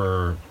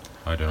 for,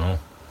 I don't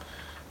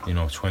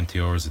know,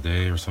 20 hours a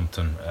day or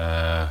something.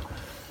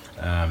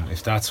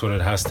 If that's what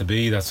it has to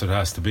be, that's what it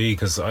has to be,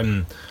 because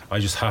I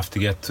just have to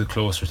get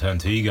closer to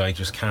Antigua. I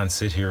just can't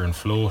sit here and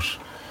float.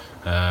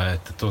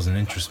 That doesn't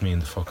interest me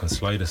in the fucking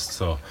slightest.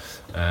 So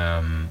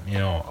I'm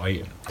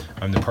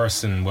the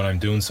person, when I'm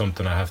doing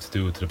something, I have to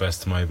do it to the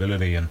best of my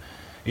ability. And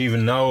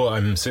even now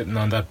I'm sitting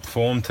on that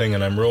foam thing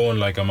and I'm rowing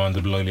like I'm on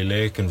the bloody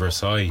lake in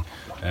Versailles,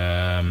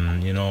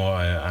 and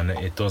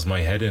it does my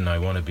head in. I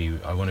want to be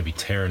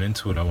tearing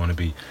into it. I want to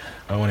be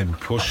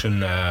pushing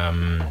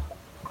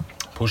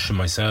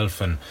myself,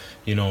 and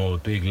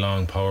big,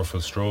 long, powerful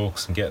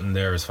strokes, and getting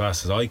there as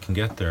fast as I can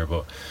get there.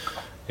 But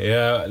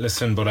yeah,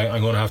 listen, but I'm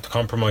going to have to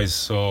compromise.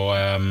 So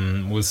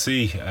we'll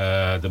see.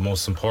 The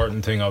most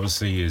important thing,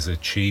 obviously, is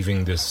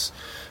achieving this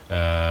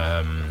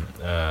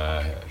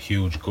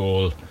huge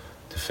goal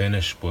to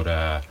finish. But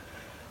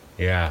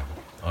yeah,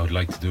 I would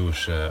like to do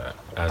it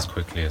as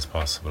quickly as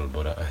possible.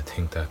 But I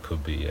think that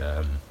could be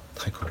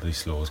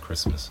slow as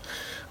Christmas.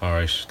 All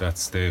right,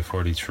 that's day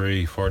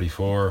 43,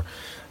 44.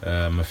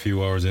 A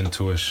few hours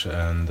into it,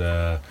 and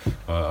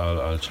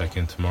I'll check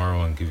in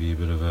tomorrow and give you a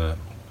bit of a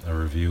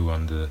review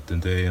on the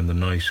day and the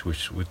night,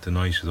 which with the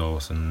night is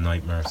always a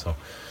nightmare. So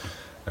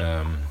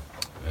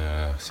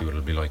see what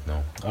it'll be like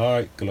now.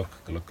 Alright, good luck.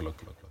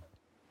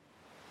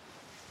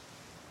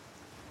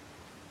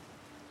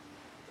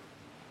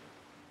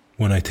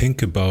 When I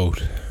think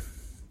about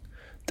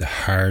the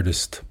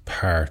hardest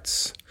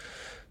parts,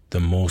 the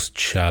most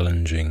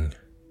challenging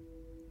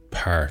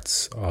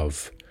parts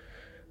of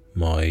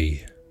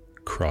my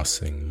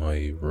crossing,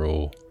 my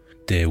row,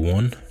 day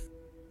one,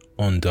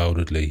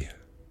 undoubtedly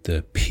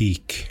the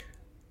peak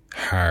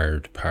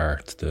hard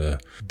part,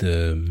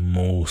 the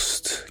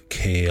most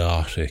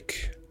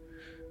chaotic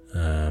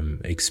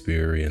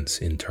experience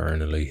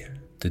internally,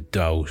 the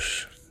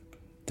doubt,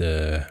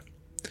 the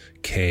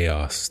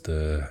chaos,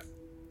 the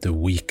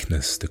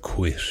weakness, the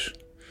quit,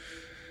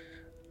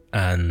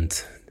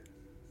 and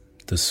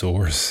the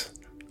sores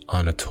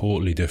on a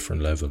totally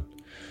different level.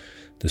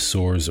 The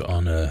sores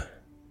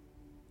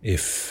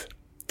if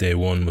day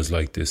one was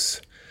like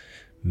this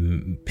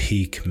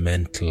peak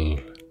mental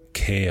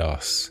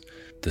chaos,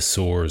 the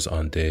sores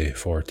on day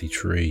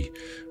 43,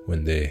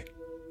 when they,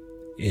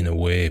 in a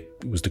way,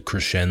 it was the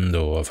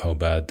crescendo of how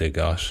bad they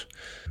got,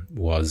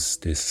 was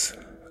this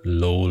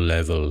low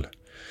level,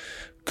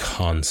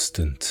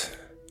 constant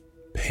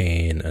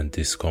pain and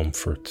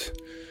discomfort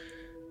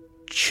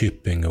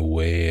chipping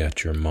away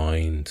at your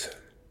mind,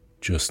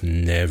 just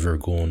never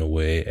going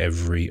away.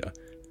 Every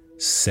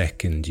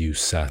second you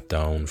sat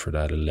down for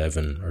that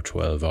 11 or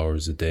 12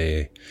 hours a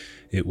day,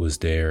 it was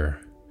there,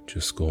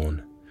 just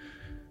going,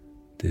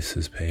 this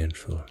is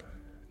painful,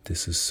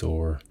 this is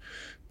sore,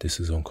 this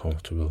is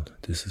uncomfortable,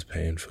 this is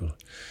painful,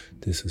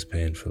 this is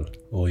painful.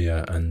 Oh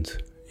yeah,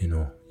 and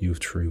you have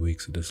 3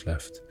 weeks of this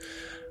left,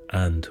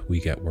 and we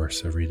get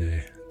worse every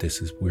day.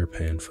 We're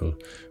painful,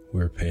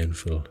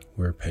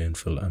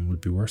 and we'll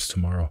be worse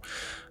tomorrow.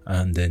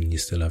 And then you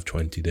still have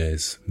 20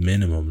 days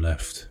minimum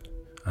left,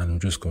 and we're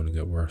just going to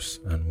get worse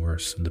and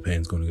worse, and the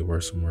pain's going to get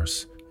worse and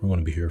worse. We're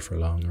going to be here for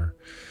longer.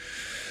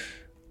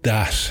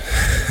 That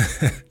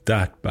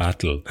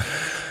battle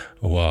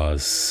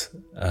was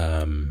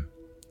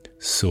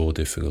so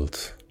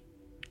difficult.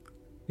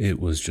 It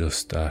was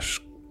just that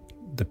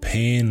the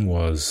pain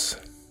was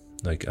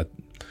like at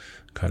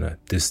kind of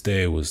this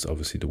day was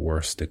obviously the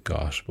worst it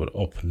got, but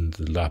up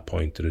until that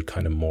point it had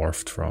kind of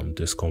morphed from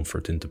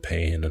discomfort into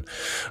pain. And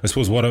I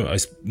suppose what I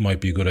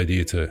might be a good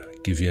idea to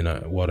give you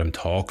what I'm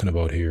talking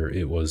about here.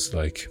 It was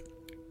like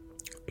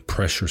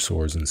pressure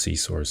sores and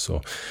C-sores.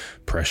 So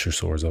pressure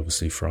sores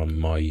obviously from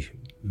my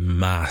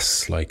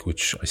mass, like,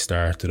 which I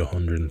started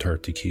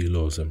 130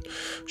 kilos. I'm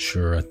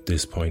sure at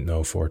this point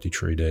now,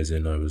 43 days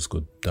in, I was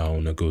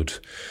down a good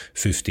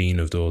 15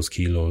 of those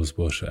kilos,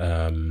 but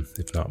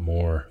if not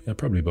more, yeah,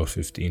 probably about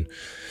 15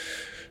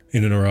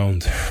 in and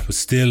around. But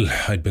still,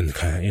 I'd been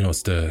kind of, you know,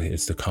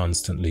 it's the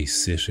constantly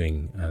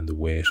sitting and the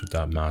weight of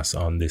that mass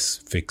on this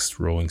fixed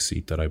rowing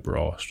seat that I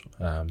brought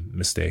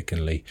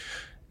mistakenly.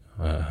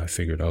 I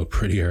figured out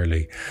pretty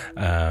early.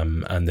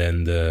 And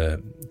then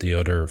the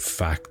other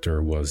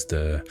factor was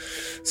the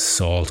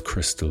salt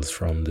crystals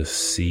from the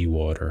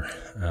seawater,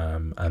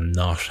 and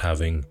not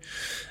having,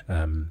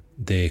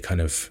 they kind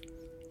of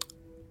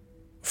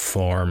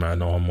form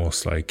an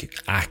almost like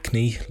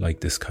acne,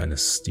 like this kind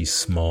of these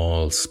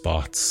small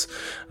spots,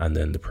 and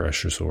then the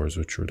pressure sores,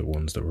 which were the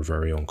ones that were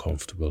very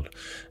uncomfortable,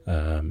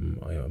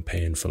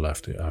 painful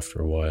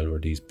after a while, were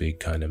these big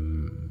kind of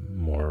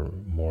more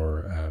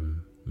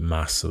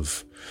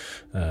massive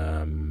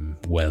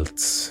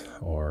welts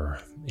or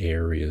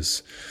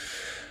areas.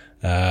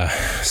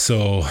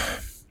 So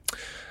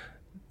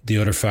the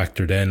other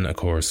factor then, of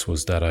course,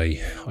 was that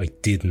I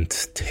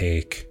didn't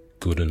take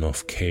good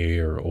enough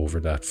care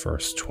over that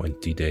first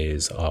 20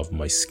 days of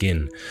my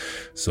skin.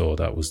 So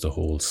that was the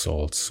whole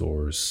salt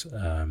sores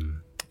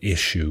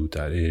issue,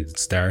 that it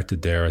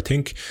started there. I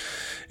think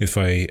if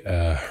I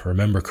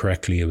remember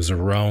correctly, it was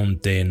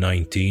around day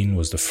 19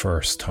 was the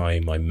first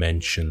time I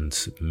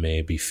mentioned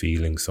maybe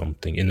feeling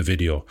something in the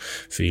video,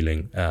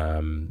 feeling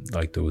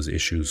like there was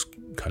issues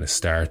kind of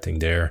starting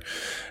there.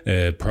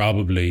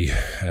 Probably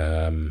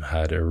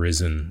had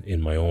arisen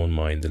in my own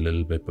mind a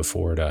little bit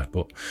before that,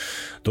 but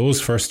those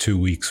first 2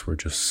 weeks were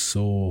just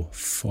so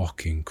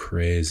fucking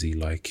crazy,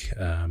 like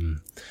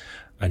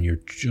and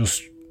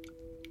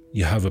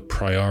you have a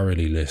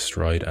priority list,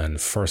 right? And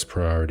first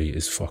priority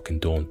is fucking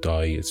don't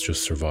die. It's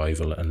just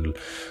survival and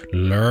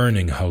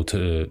learning how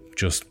to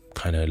just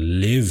kind of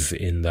live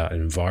in that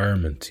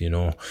environment, you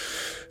know?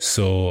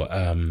 So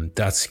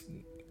that's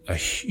a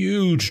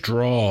huge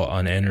draw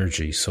on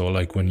energy. So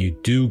like when you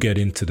do get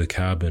into the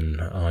cabin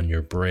on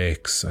your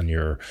breaks and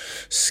your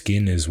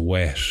skin is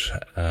wet,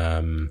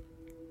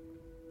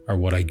 or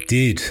what I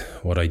did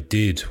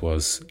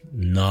was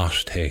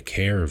not take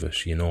care of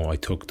it. You know, I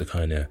took the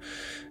kind of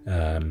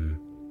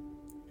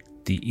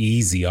the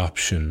easy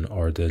option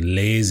or the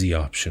lazy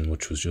option,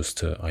 which was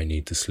just I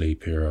need to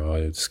sleep here.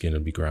 The skin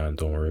will be grand.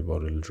 Don't worry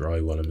about it. It'll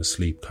dry while I'm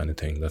asleep, kind of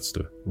thing. That's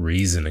the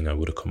reasoning I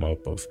would have come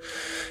up of.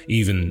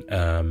 Even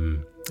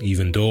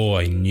though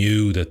I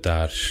knew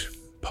that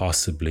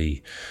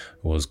possibly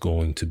was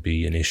going to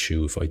be an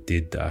issue if I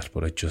did that,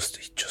 but it's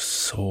just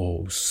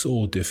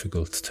so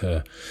difficult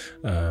to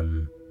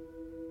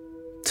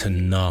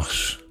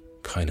not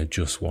kind of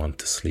just want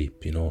to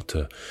sleep, you know,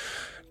 to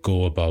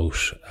go about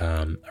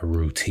a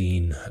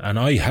routine. And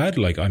I had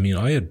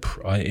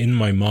in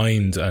my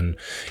mind and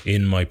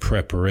in my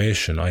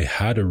preparation, I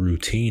had a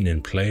routine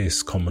in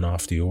place coming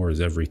off the oars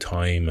every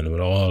time, and it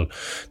all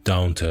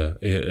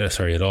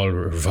it all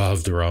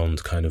revolved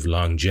around kind of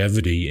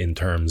longevity in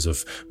terms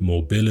of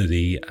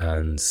mobility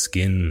and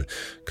skin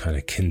kind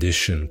of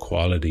condition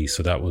quality.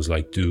 So that was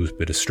like, do a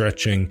bit of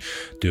stretching,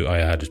 I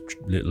had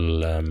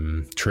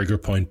little trigger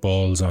point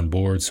balls on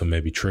board, so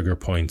maybe trigger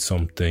point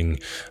something.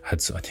 I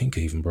think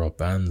I even brought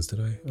bands, did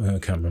I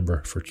can't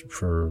remember, for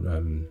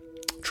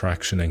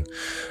tractioning,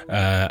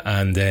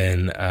 and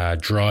then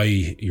dry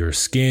your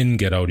skin,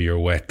 get out of your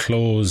wet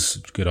clothes,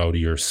 get out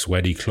of your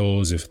sweaty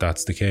clothes if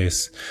that's the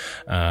case,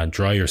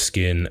 dry your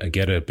skin,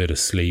 get a bit of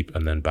sleep,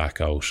 and then back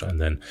out. And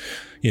then,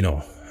 you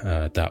know,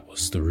 that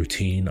was the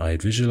routine I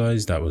had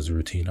visualized, that was the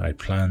routine I had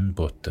planned,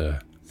 but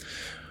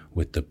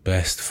with the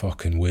best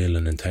fucking will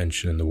and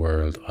intention in the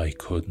world, I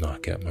could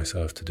not get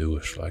myself to do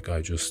it. Like,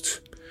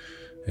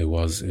 it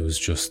was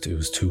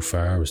too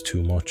far, it was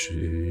too much.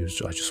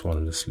 I just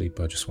wanted to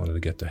sleep. I just wanted to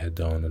get the head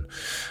down,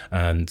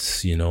 and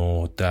you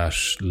know, that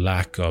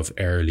lack of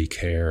early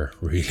care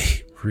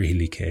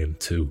really came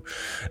to,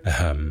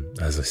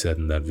 as I said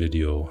in that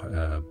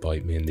video,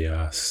 bite me in the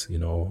ass, you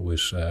know,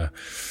 with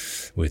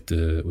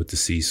the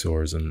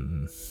C-sores.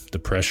 And the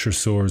pressure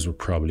sores were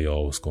probably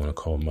always going to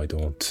come. I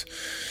don't,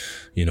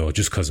 you know,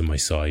 just because of my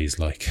size,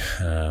 like,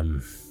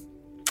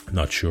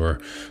 not sure.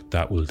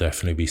 That will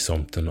definitely be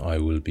something I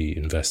will be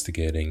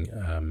investigating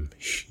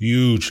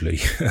hugely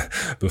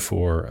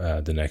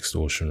before the next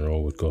Ocean Row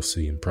with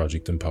Gussie and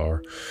Project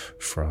Empower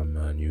from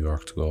New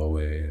York to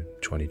Galway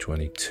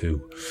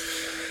 2022.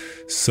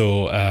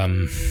 So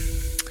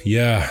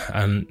yeah,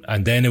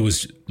 and then it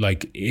was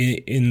like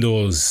in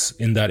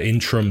that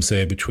interim,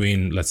 say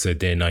between, let's say,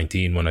 day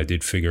 19, when I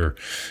did figure,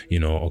 you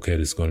know, okay,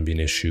 this is going to be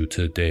an issue,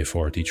 to day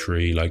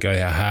 43, like I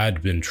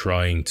had been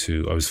trying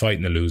to, I was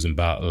fighting a losing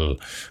battle,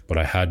 but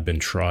I had been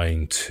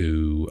trying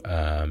to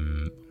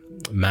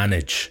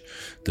manage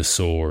the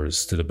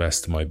sores to the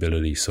best of my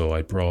ability. So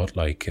I brought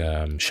like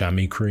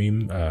chamois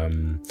cream.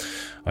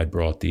 I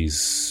brought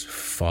these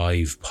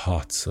 5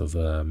 pots of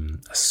a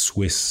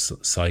Swiss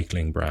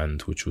cycling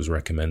brand, which was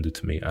recommended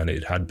to me, and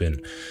it had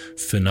been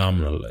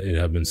phenomenal. It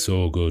had been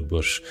so good,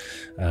 but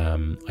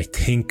I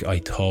think I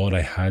thought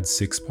I had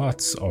 6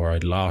 pots, or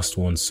I'd lost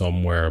one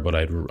somewhere, but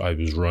I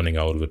was running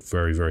out of it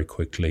very, very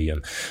quickly,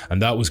 and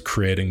that was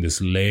creating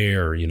this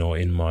layer, you know,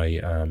 in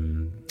my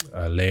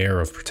a layer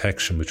of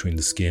protection between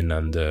the skin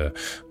and the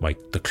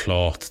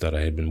cloth that I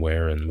had been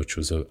wearing, which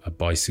was a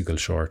bicycle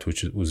short,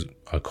 which it was,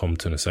 I'll come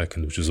to in a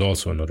second, which is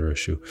also another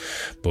issue,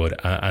 but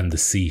and the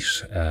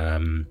seat.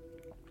 And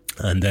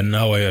then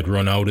now I had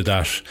run out of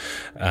that,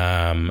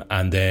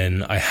 and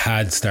then I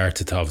had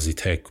started to obviously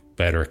take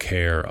better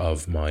care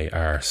of my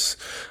arse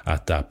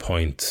at that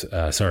point,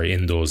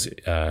 in those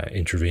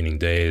intervening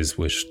days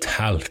with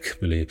talc,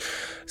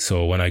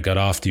 so when I got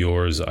off the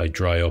oars, I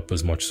dry up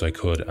as much as I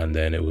could, and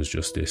then it was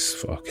just this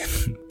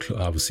fucking,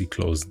 obviously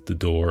closed the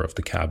door of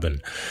the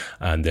cabin,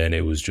 and then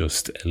it was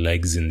just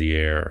legs in the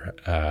air,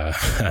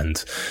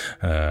 and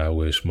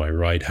with my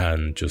right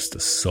hand just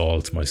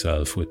assault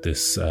myself with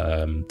this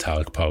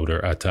talc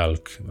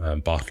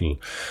bottle,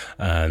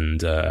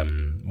 and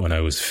when I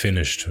was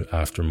finished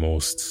after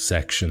most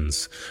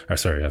sections,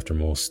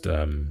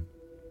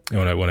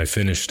 when I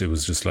finished, it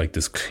was just like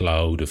this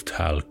cloud of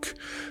talc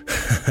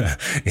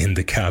in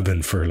the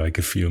cabin for like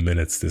a few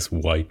minutes, this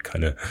white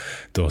kind of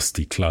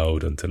dusty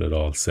cloud, until it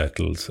all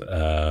settled.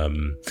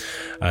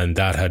 And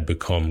that had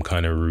become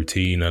kind of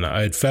routine, and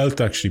I had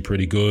felt actually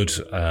pretty good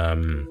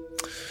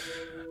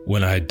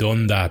when I had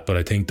done that, but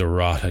I think the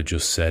rot had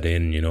just set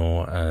in, you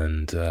know,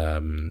 and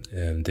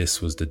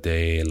this was the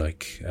day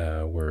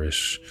where it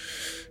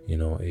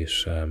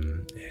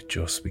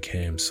just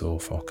became so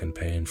fucking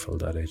painful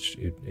that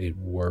it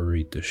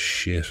worried the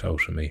shit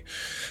out of me.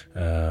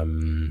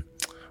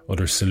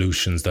 Other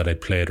solutions that I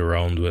played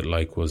around with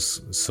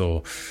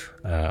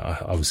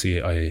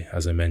obviously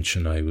as I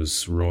mentioned, I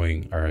was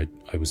rowing, or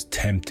I was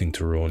attempting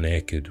to row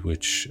naked,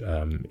 which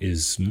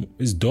is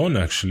done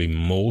actually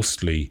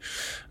mostly.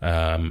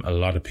 A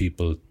lot of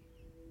people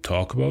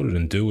talk about it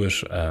and do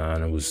it,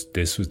 and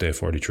this was day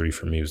 43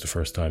 for me. It was the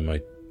first time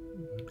I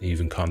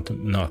even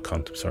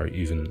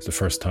the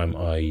first time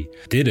I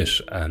did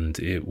it, and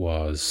it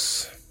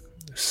was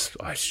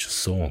just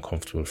so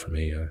uncomfortable for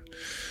me.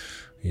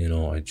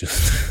 I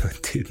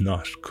just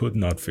could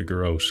not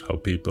figure out how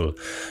people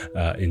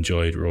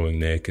enjoyed rowing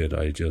naked.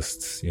 I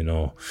just,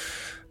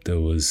 there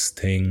was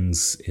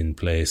things in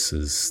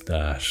places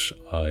that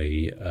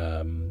I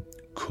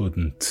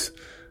couldn't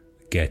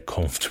get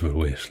comfortable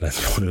with,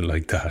 let's put it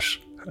like that.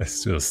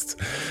 It's just,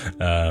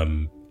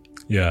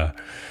 yeah.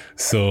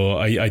 So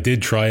I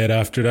did try it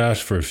after that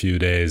for a few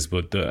days,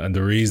 but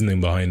the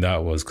reasoning behind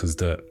that was because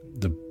the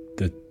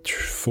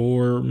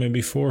 4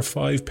 or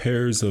 5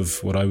 pairs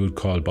of what I would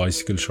call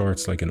bicycle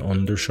shorts, like an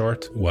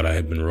undershort, what I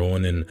had been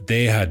rowing in,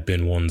 they had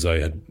been ones I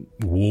had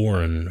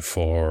worn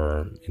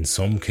for, in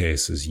some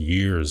cases,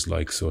 years,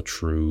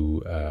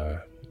 through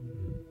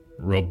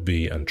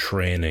rugby and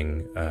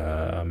training.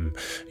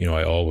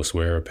 I always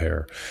wear a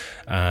pair,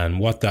 and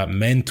what that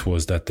meant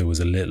was that there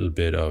was a little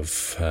bit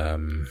of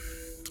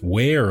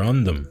wear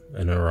on them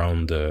and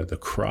around the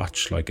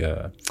crotch, I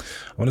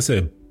want to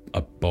say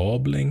a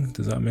bobbling.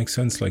 Does that make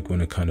sense? Like when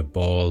it kind of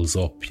balls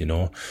up,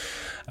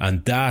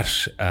 and that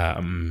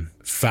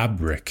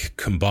fabric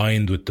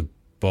combined with the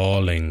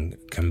balling,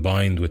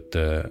 combined with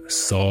the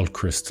salt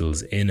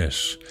crystals in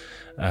it,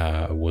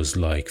 was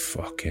like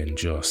fucking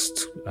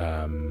just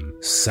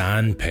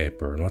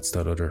sandpaper. And what's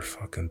that other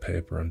fucking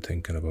paper I'm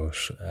thinking about?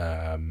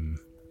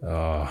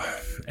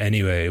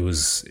 Anyway, it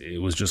was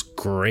just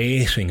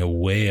grating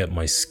away at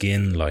my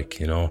skin,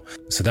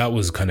 so that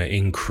was kind of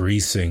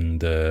increasing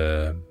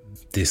the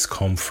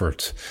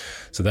discomfort.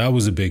 So that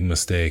was a big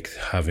mistake,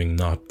 having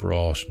not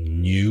brought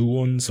new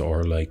ones,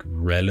 or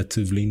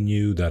relatively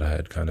new, that I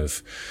had kind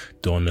of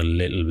done a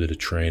little bit of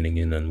training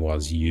in and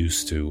was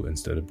used to,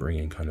 instead of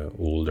bringing kind of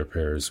older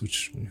pairs,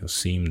 which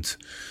seemed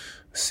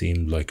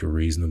like a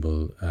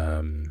reasonable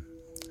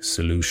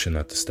solution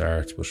at the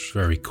start, but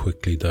very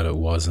quickly that it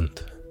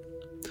wasn't.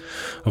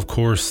 Of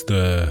course,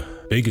 the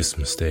biggest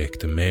mistake,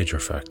 the major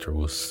factor,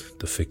 was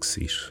the fixed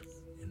seat.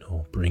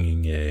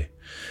 Bringing a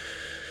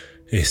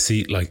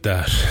seat like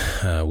that,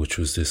 which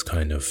was this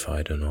kind of,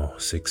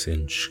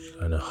 6-inch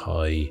kind of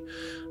high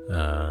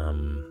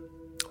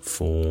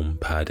foam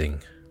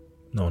padding.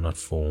 No, not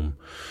foam.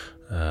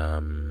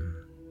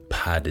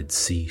 Padded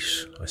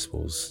seat, I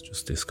suppose.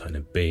 Just this kind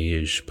of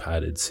beige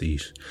padded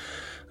seat.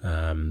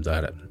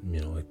 That,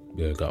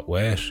 it got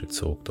wet. It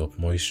soaked up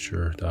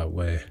moisture that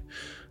way.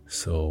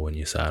 So when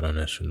you sat on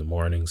it in the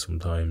morning,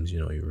 sometimes,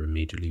 you were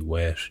immediately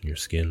wet and your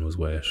skin was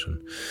wet.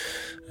 And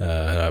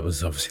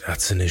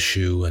that's an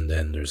issue. And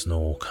then there's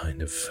no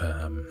kind of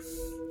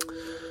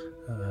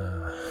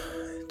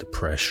the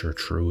pressure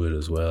through it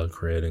as well,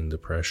 creating the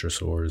pressure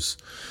sores.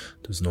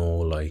 There's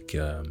no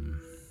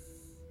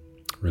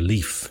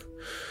relief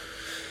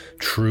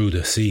through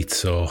the seat.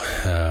 So,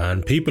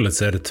 and people had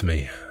said it to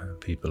me.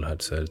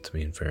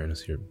 In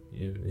fairness, you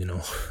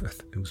know,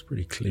 it was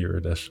pretty clear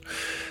that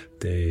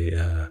they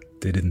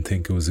didn't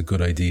think it was a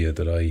good idea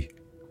that I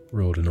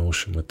rode an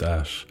ocean with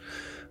that.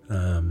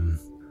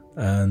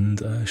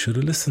 And I should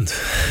have listened,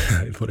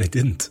 but I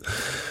didn't.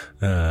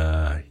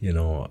 You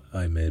know,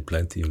 I made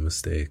plenty of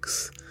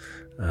mistakes,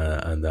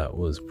 and that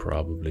was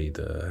probably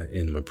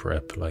in my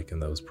prep,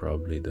 and that was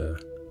probably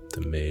the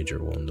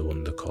major one, the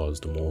one that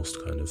caused the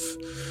most kind of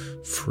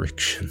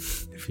friction,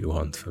 if for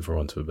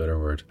want of a better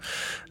word,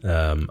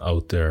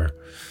 out there.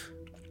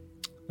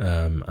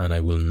 And I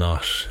will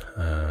never,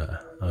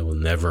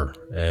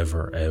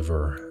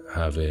 ever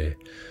have a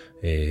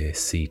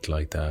seat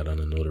like that on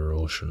another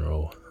ocean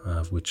row,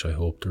 of which I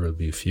hope there will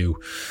be a few.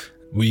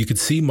 Well, you could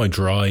see my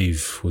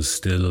drive was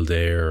still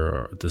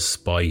there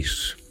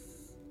despite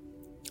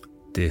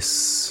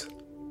this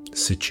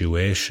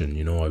situation.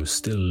 You know, I was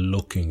still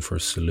looking for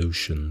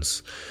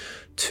solutions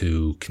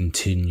to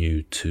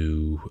continue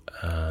to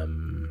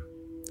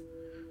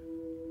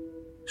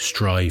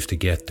strive to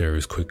get there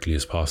as quickly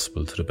as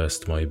possible to the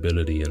best of my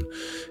ability. And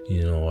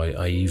you know,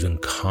 I even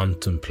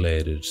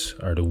contemplated,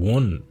 or the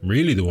one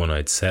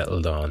I'd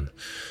settled on,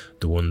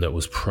 the one that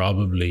was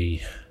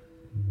probably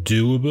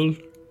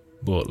doable,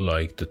 but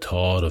like the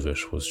thought of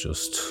it was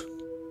just,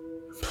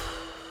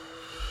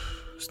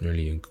 it's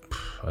nearly,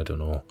 I don't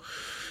know,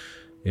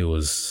 it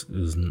was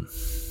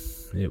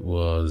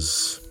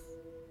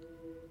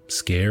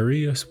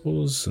scary, I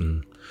suppose,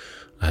 and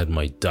I had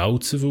my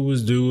doubts if it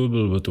was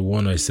doable. But the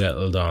one I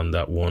settled on,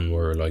 that one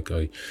where like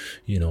I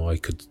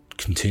could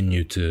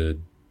continue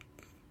to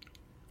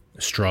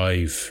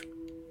strive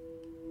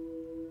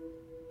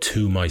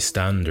to my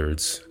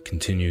standards,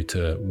 continue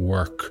to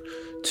work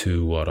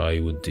to what I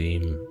would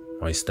deem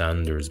my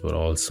standards, but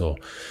also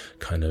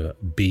kind of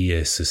be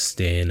a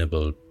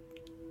sustainable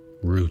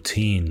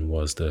routine,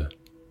 was the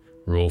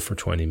row for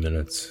 20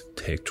 minutes,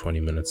 take 20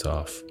 minutes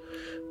off,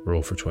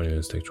 row for 20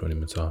 minutes, take 20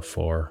 minutes off,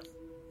 for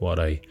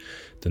the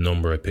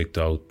number I picked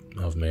out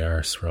of my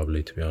arse,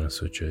 probably, to be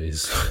honest with you,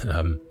 is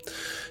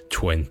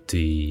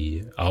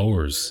 20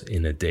 hours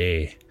in a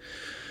day.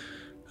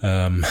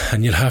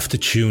 And you'll have to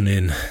tune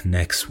in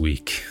next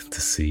week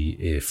to see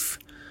if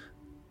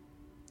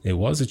it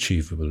was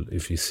achievable,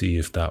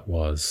 if that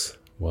was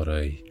what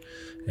I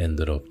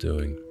ended up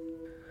doing.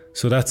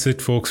 So that's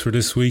it, folks, for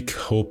this week.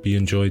 Hope you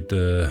enjoyed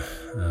the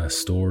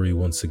story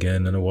once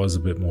again, and it was a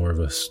bit more of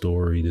a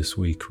story this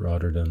week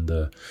rather than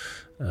the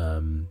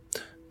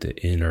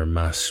inner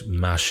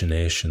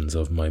machinations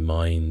of my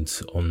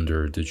mind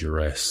under the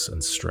duress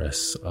and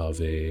stress of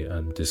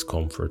and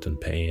discomfort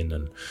and pain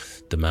and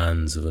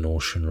demands of an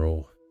ocean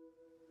row.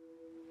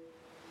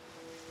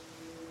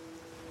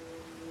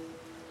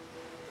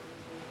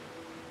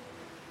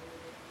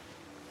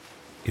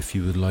 If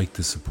you would like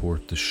to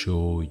support the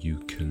show, you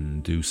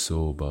can do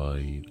so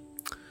by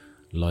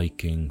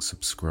liking,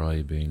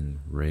 subscribing,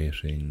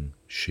 rating,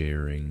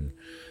 sharing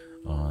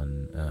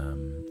on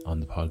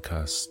the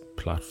podcast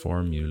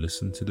platform you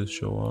listen to this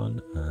show on,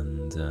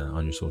 and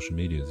on your social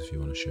medias if you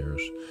want to share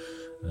it.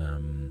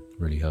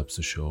 Really helps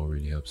the show,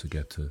 really helps it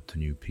get to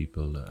new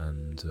people,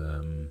 and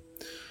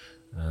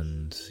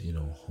you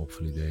know,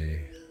 hopefully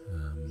they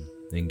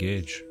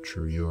engage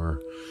through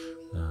your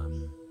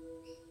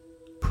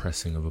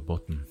pressing of a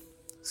button.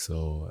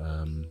 So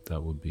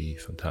that would be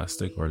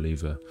fantastic. Or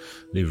leave a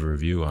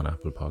review on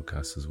Apple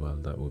Podcasts as well.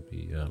 That would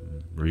be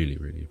really,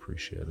 really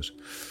appreciated.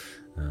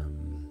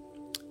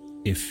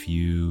 If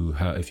you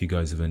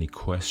guys have any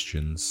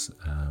questions,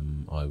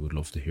 I would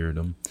love to hear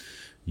them.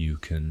 You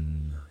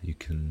can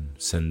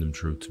send them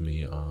through to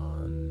me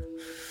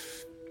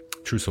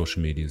through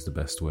social media is the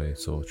best way.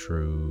 So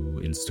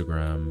through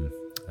Instagram,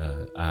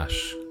 at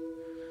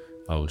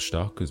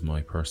Owlstock is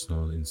my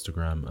personal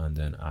Instagram, and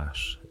then at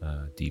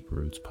Deep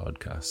Roots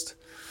Podcast,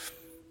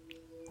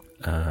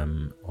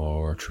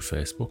 or through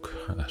Facebook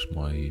at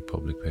my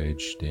public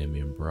page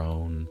Damien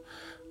Brown,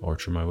 or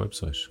through my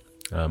website.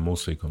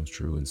 Mostly comes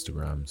through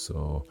Instagram,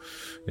 so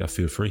yeah,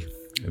 feel free.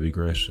 It'd be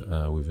great.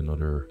 We've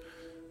another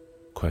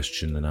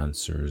question and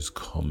answers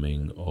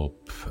coming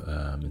up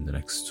in the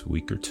next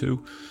week or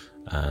two,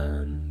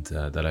 and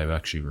that I've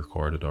actually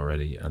recorded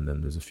already, and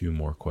then there's a few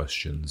more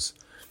questions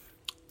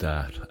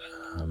that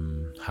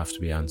have to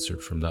be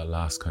answered from that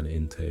last kind of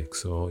intake.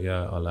 So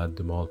yeah, I'll add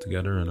them all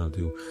together and I'll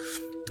do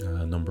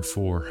number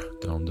 4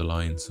 down the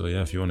line. So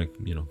yeah, if you want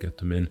to get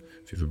them in,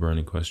 if you have a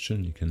burning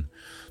question, you can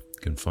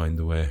find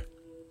the way.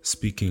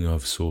 Speaking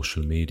of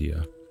social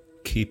media,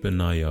 keep an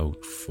eye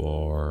out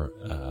for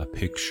a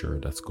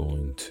picture that's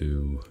going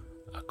to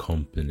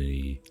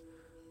accompany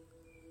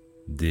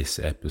this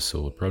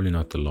episode, probably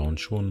not the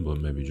launch one,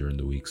 but maybe during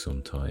the week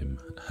sometime,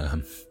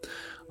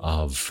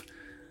 of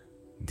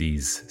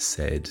these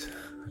said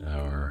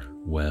are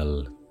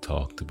well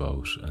talked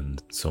about,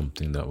 and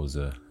something that was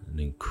an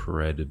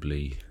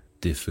incredibly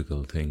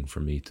difficult thing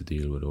for me to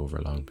deal with over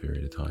a long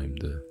period of time.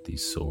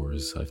 These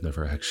sores, I've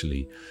never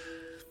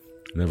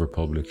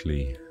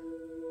publicly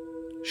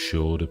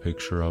show the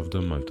picture of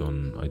them.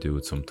 I do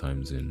it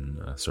sometimes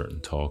in certain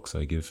talks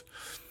I give,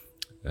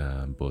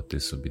 but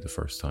this will be the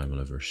first time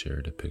I'll ever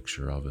share the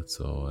picture of it,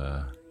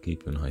 so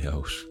keep an eye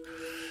out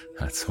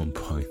at some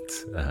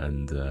point.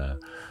 And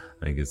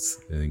I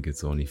think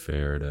it's only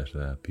fair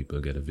that people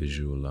get a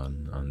visual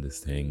on this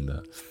thing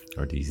that,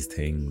 or these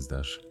things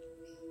that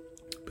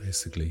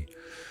basically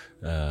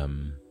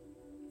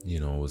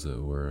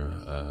were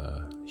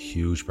a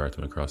huge part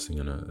of my crossing,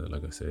 and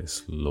like I say, a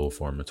slow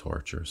form of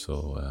torture.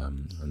 So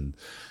and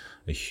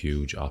a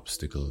huge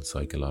obstacle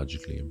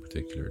psychologically, in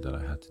particular, that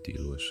I had to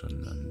deal with,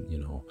 and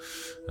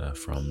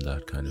from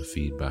that kind of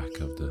feedback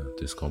of the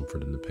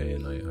discomfort and the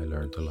pain, I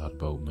learned a lot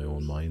about my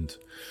own mind.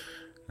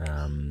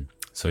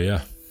 So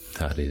yeah,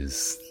 that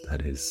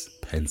is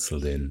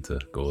penciled in to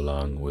go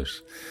along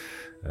with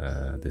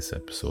this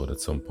episode at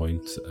some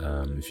point.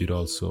 If you'd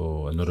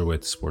also, another way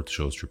to support the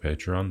show is through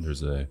Patreon.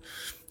 There's a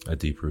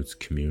Deep Roots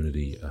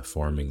community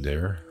forming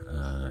there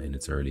in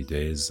its early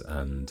days,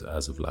 and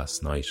as of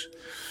last night,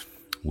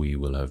 we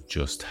will have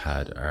just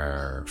had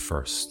our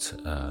first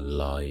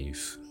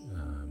live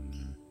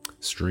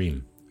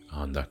stream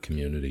on that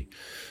community.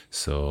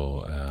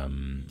 So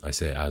I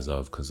say as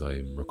of because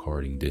I'm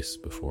recording this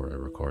before I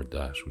record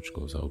that, which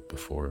goes out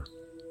before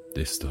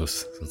this does,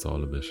 so it's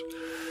all a bit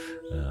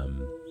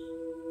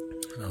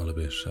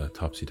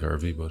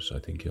topsy-turvy, but I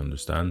think you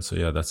understand. So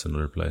yeah, that's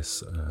another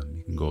place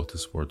you can go to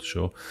support the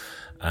show.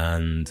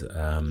 And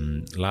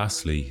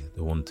lastly,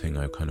 the one thing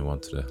I kind of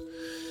wanted to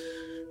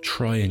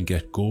try and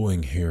get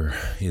going here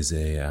is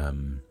a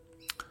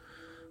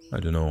I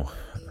don't know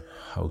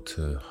how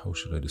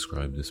should I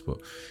describe this,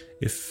 but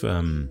if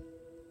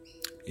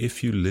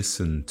you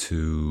listen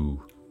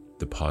to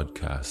the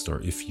podcast,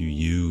 or if you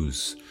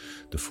use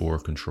the 4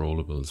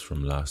 controllables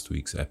from last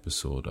week's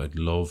episode, I'd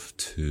love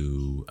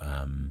to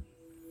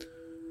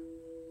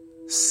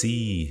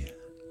see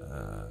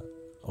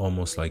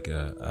almost like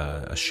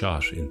a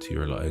shot into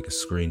your life, like a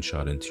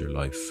screenshot into your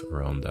life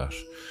around that.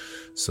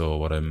 So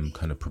what I'm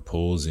kind of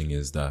proposing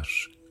is that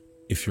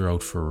if you're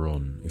out for a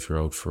run, if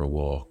you're out for a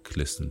walk,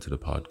 listening to the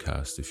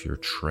podcast, if you're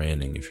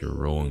training, if you're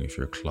rowing, if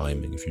you're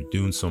climbing, if you're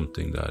doing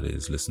something that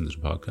is listening to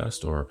the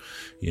podcast, or,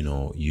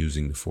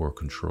 using the 4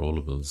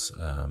 controllables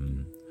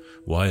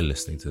while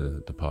listening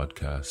to the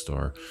podcast,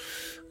 or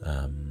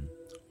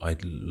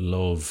I'd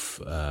love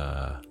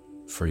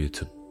for you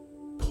to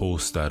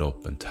post that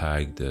up and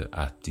tag the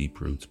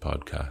 @Deep Roots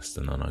podcast,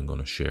 and then I'm going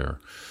to share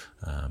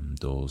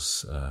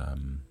those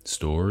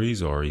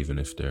stories, or even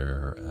if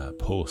they're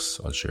posts,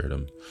 I'll share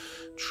them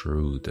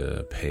through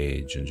the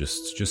page, and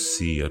just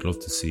see. I'd love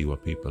to see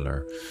what people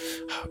are,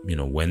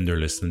 when they're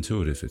listening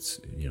to it, if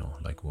it's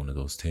like one of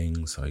those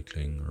things,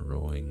 cycling or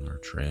rowing or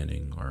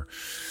training, or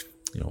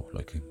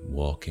like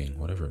walking,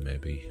 whatever it may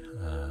be,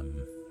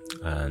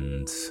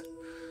 and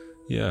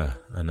yeah,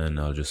 and then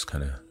I'll just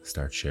kind of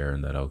start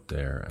sharing that out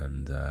there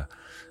and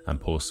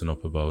posting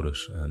up about it,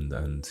 and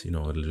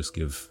it'll just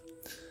give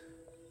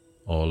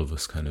all of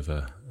us kind of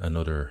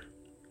another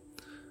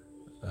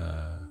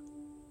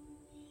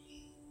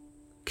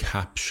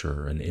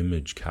capture, an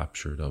image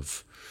captured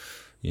of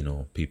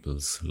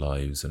people's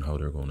lives and how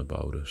they're going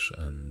about it,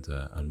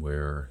 and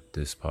where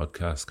this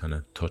podcast kind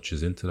of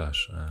touches into that.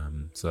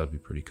 So that'd be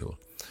pretty cool.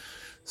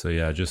 So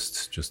yeah,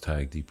 just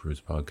tag Deep Roots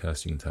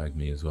Podcast. You can tag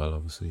me as well,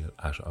 obviously,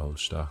 at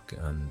Owlstock,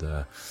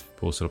 and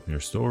post it up in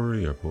your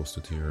story, or post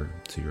it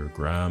to your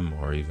gram,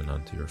 or even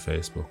onto your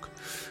Facebook,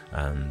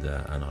 and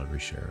I'll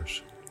reshare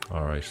it.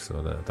 All right,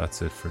 so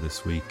that's it for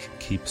this week.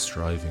 Keep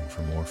striving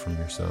for more from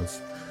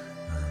yourself,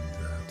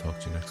 and talk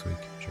to you next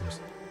week. Cheers.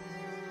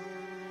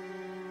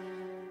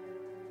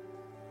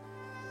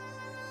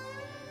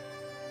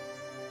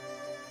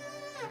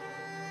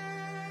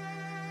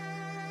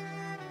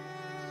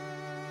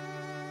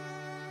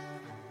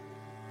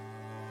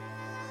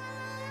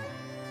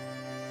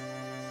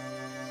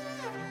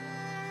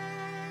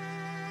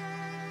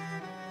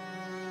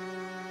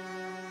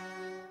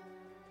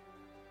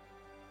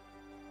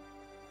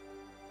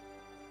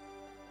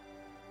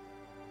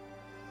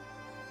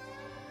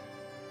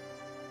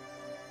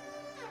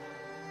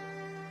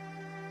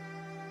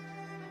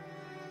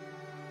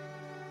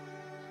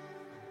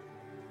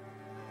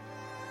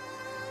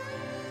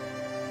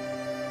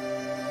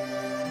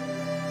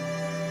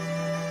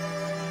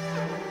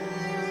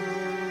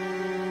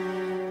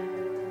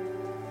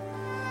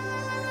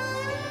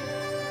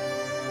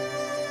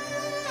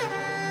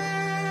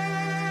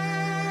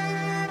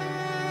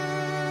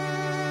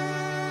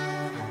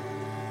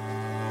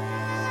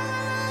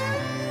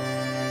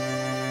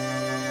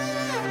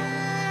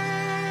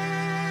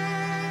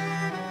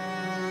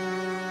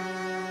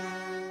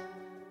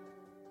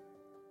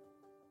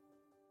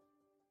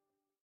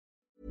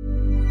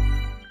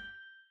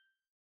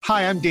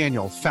 Hi, I'm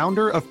Daniel,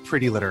 founder of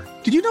Pretty Litter.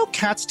 Did you know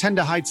cats tend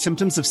to hide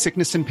symptoms of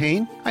sickness and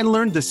pain? I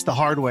learned this the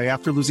hard way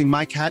after losing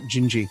my cat,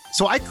 Gingy.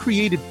 So I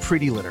created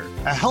Pretty Litter,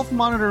 a health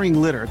monitoring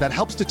litter that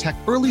helps detect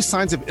early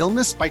signs of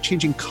illness by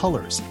changing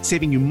colors,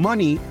 saving you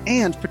money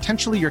and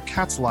potentially your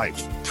cat's life.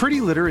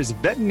 Pretty Litter is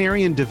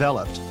veterinarian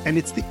developed, and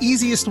it's the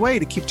easiest way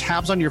to keep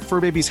tabs on your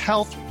fur baby's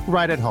health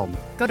right at home.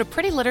 Go to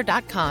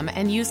prettylitter.com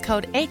and use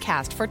code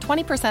ACAST for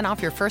 20%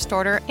 off your first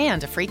order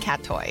and a free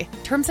cat toy.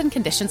 Terms and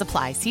conditions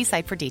apply. See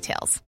site for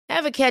details.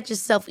 Ever catch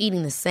yourself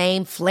eating the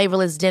same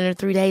flavorless dinner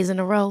 3 days in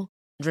a row?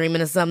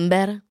 Dreaming of something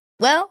better?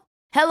 Well,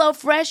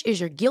 HelloFresh is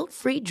your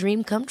guilt-free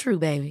dream come true,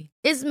 baby.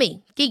 It's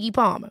me, Keke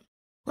Palmer.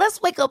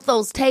 Let's wake up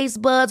those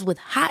taste buds with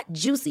hot,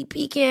 juicy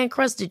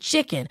pecan-crusted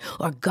chicken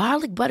or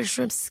garlic butter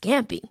shrimp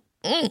scampi.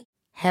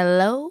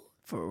 Hello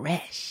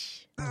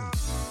Fresh.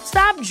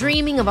 Stop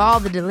dreaming of all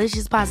the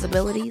delicious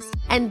possibilities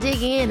and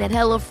dig in at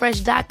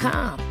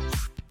HelloFresh.com.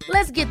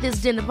 Let's get this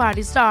dinner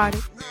party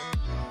started.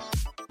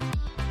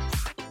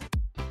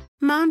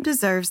 Mom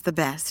deserves the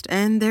best,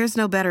 and there's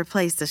no better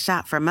place to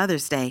shop for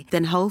Mother's Day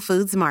than Whole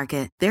Foods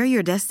Market. They're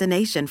your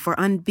destination for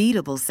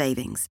unbeatable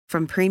savings,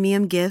 from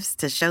premium gifts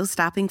to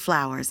show-stopping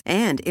flowers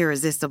and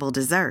irresistible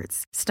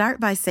desserts. Start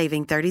by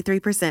saving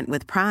 33%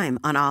 with Prime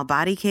on all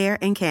body care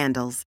and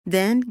candles.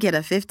 Then get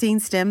a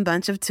 15-stem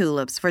bunch of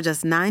tulips for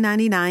just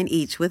 $9.99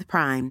 each with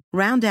Prime.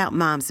 Round out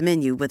Mom's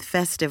menu with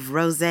festive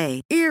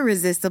rosé,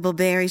 irresistible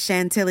berry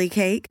chantilly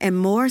cake, and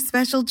more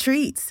special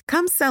treats.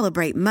 Come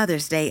celebrate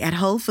Mother's Day at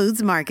Whole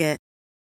Foods Market.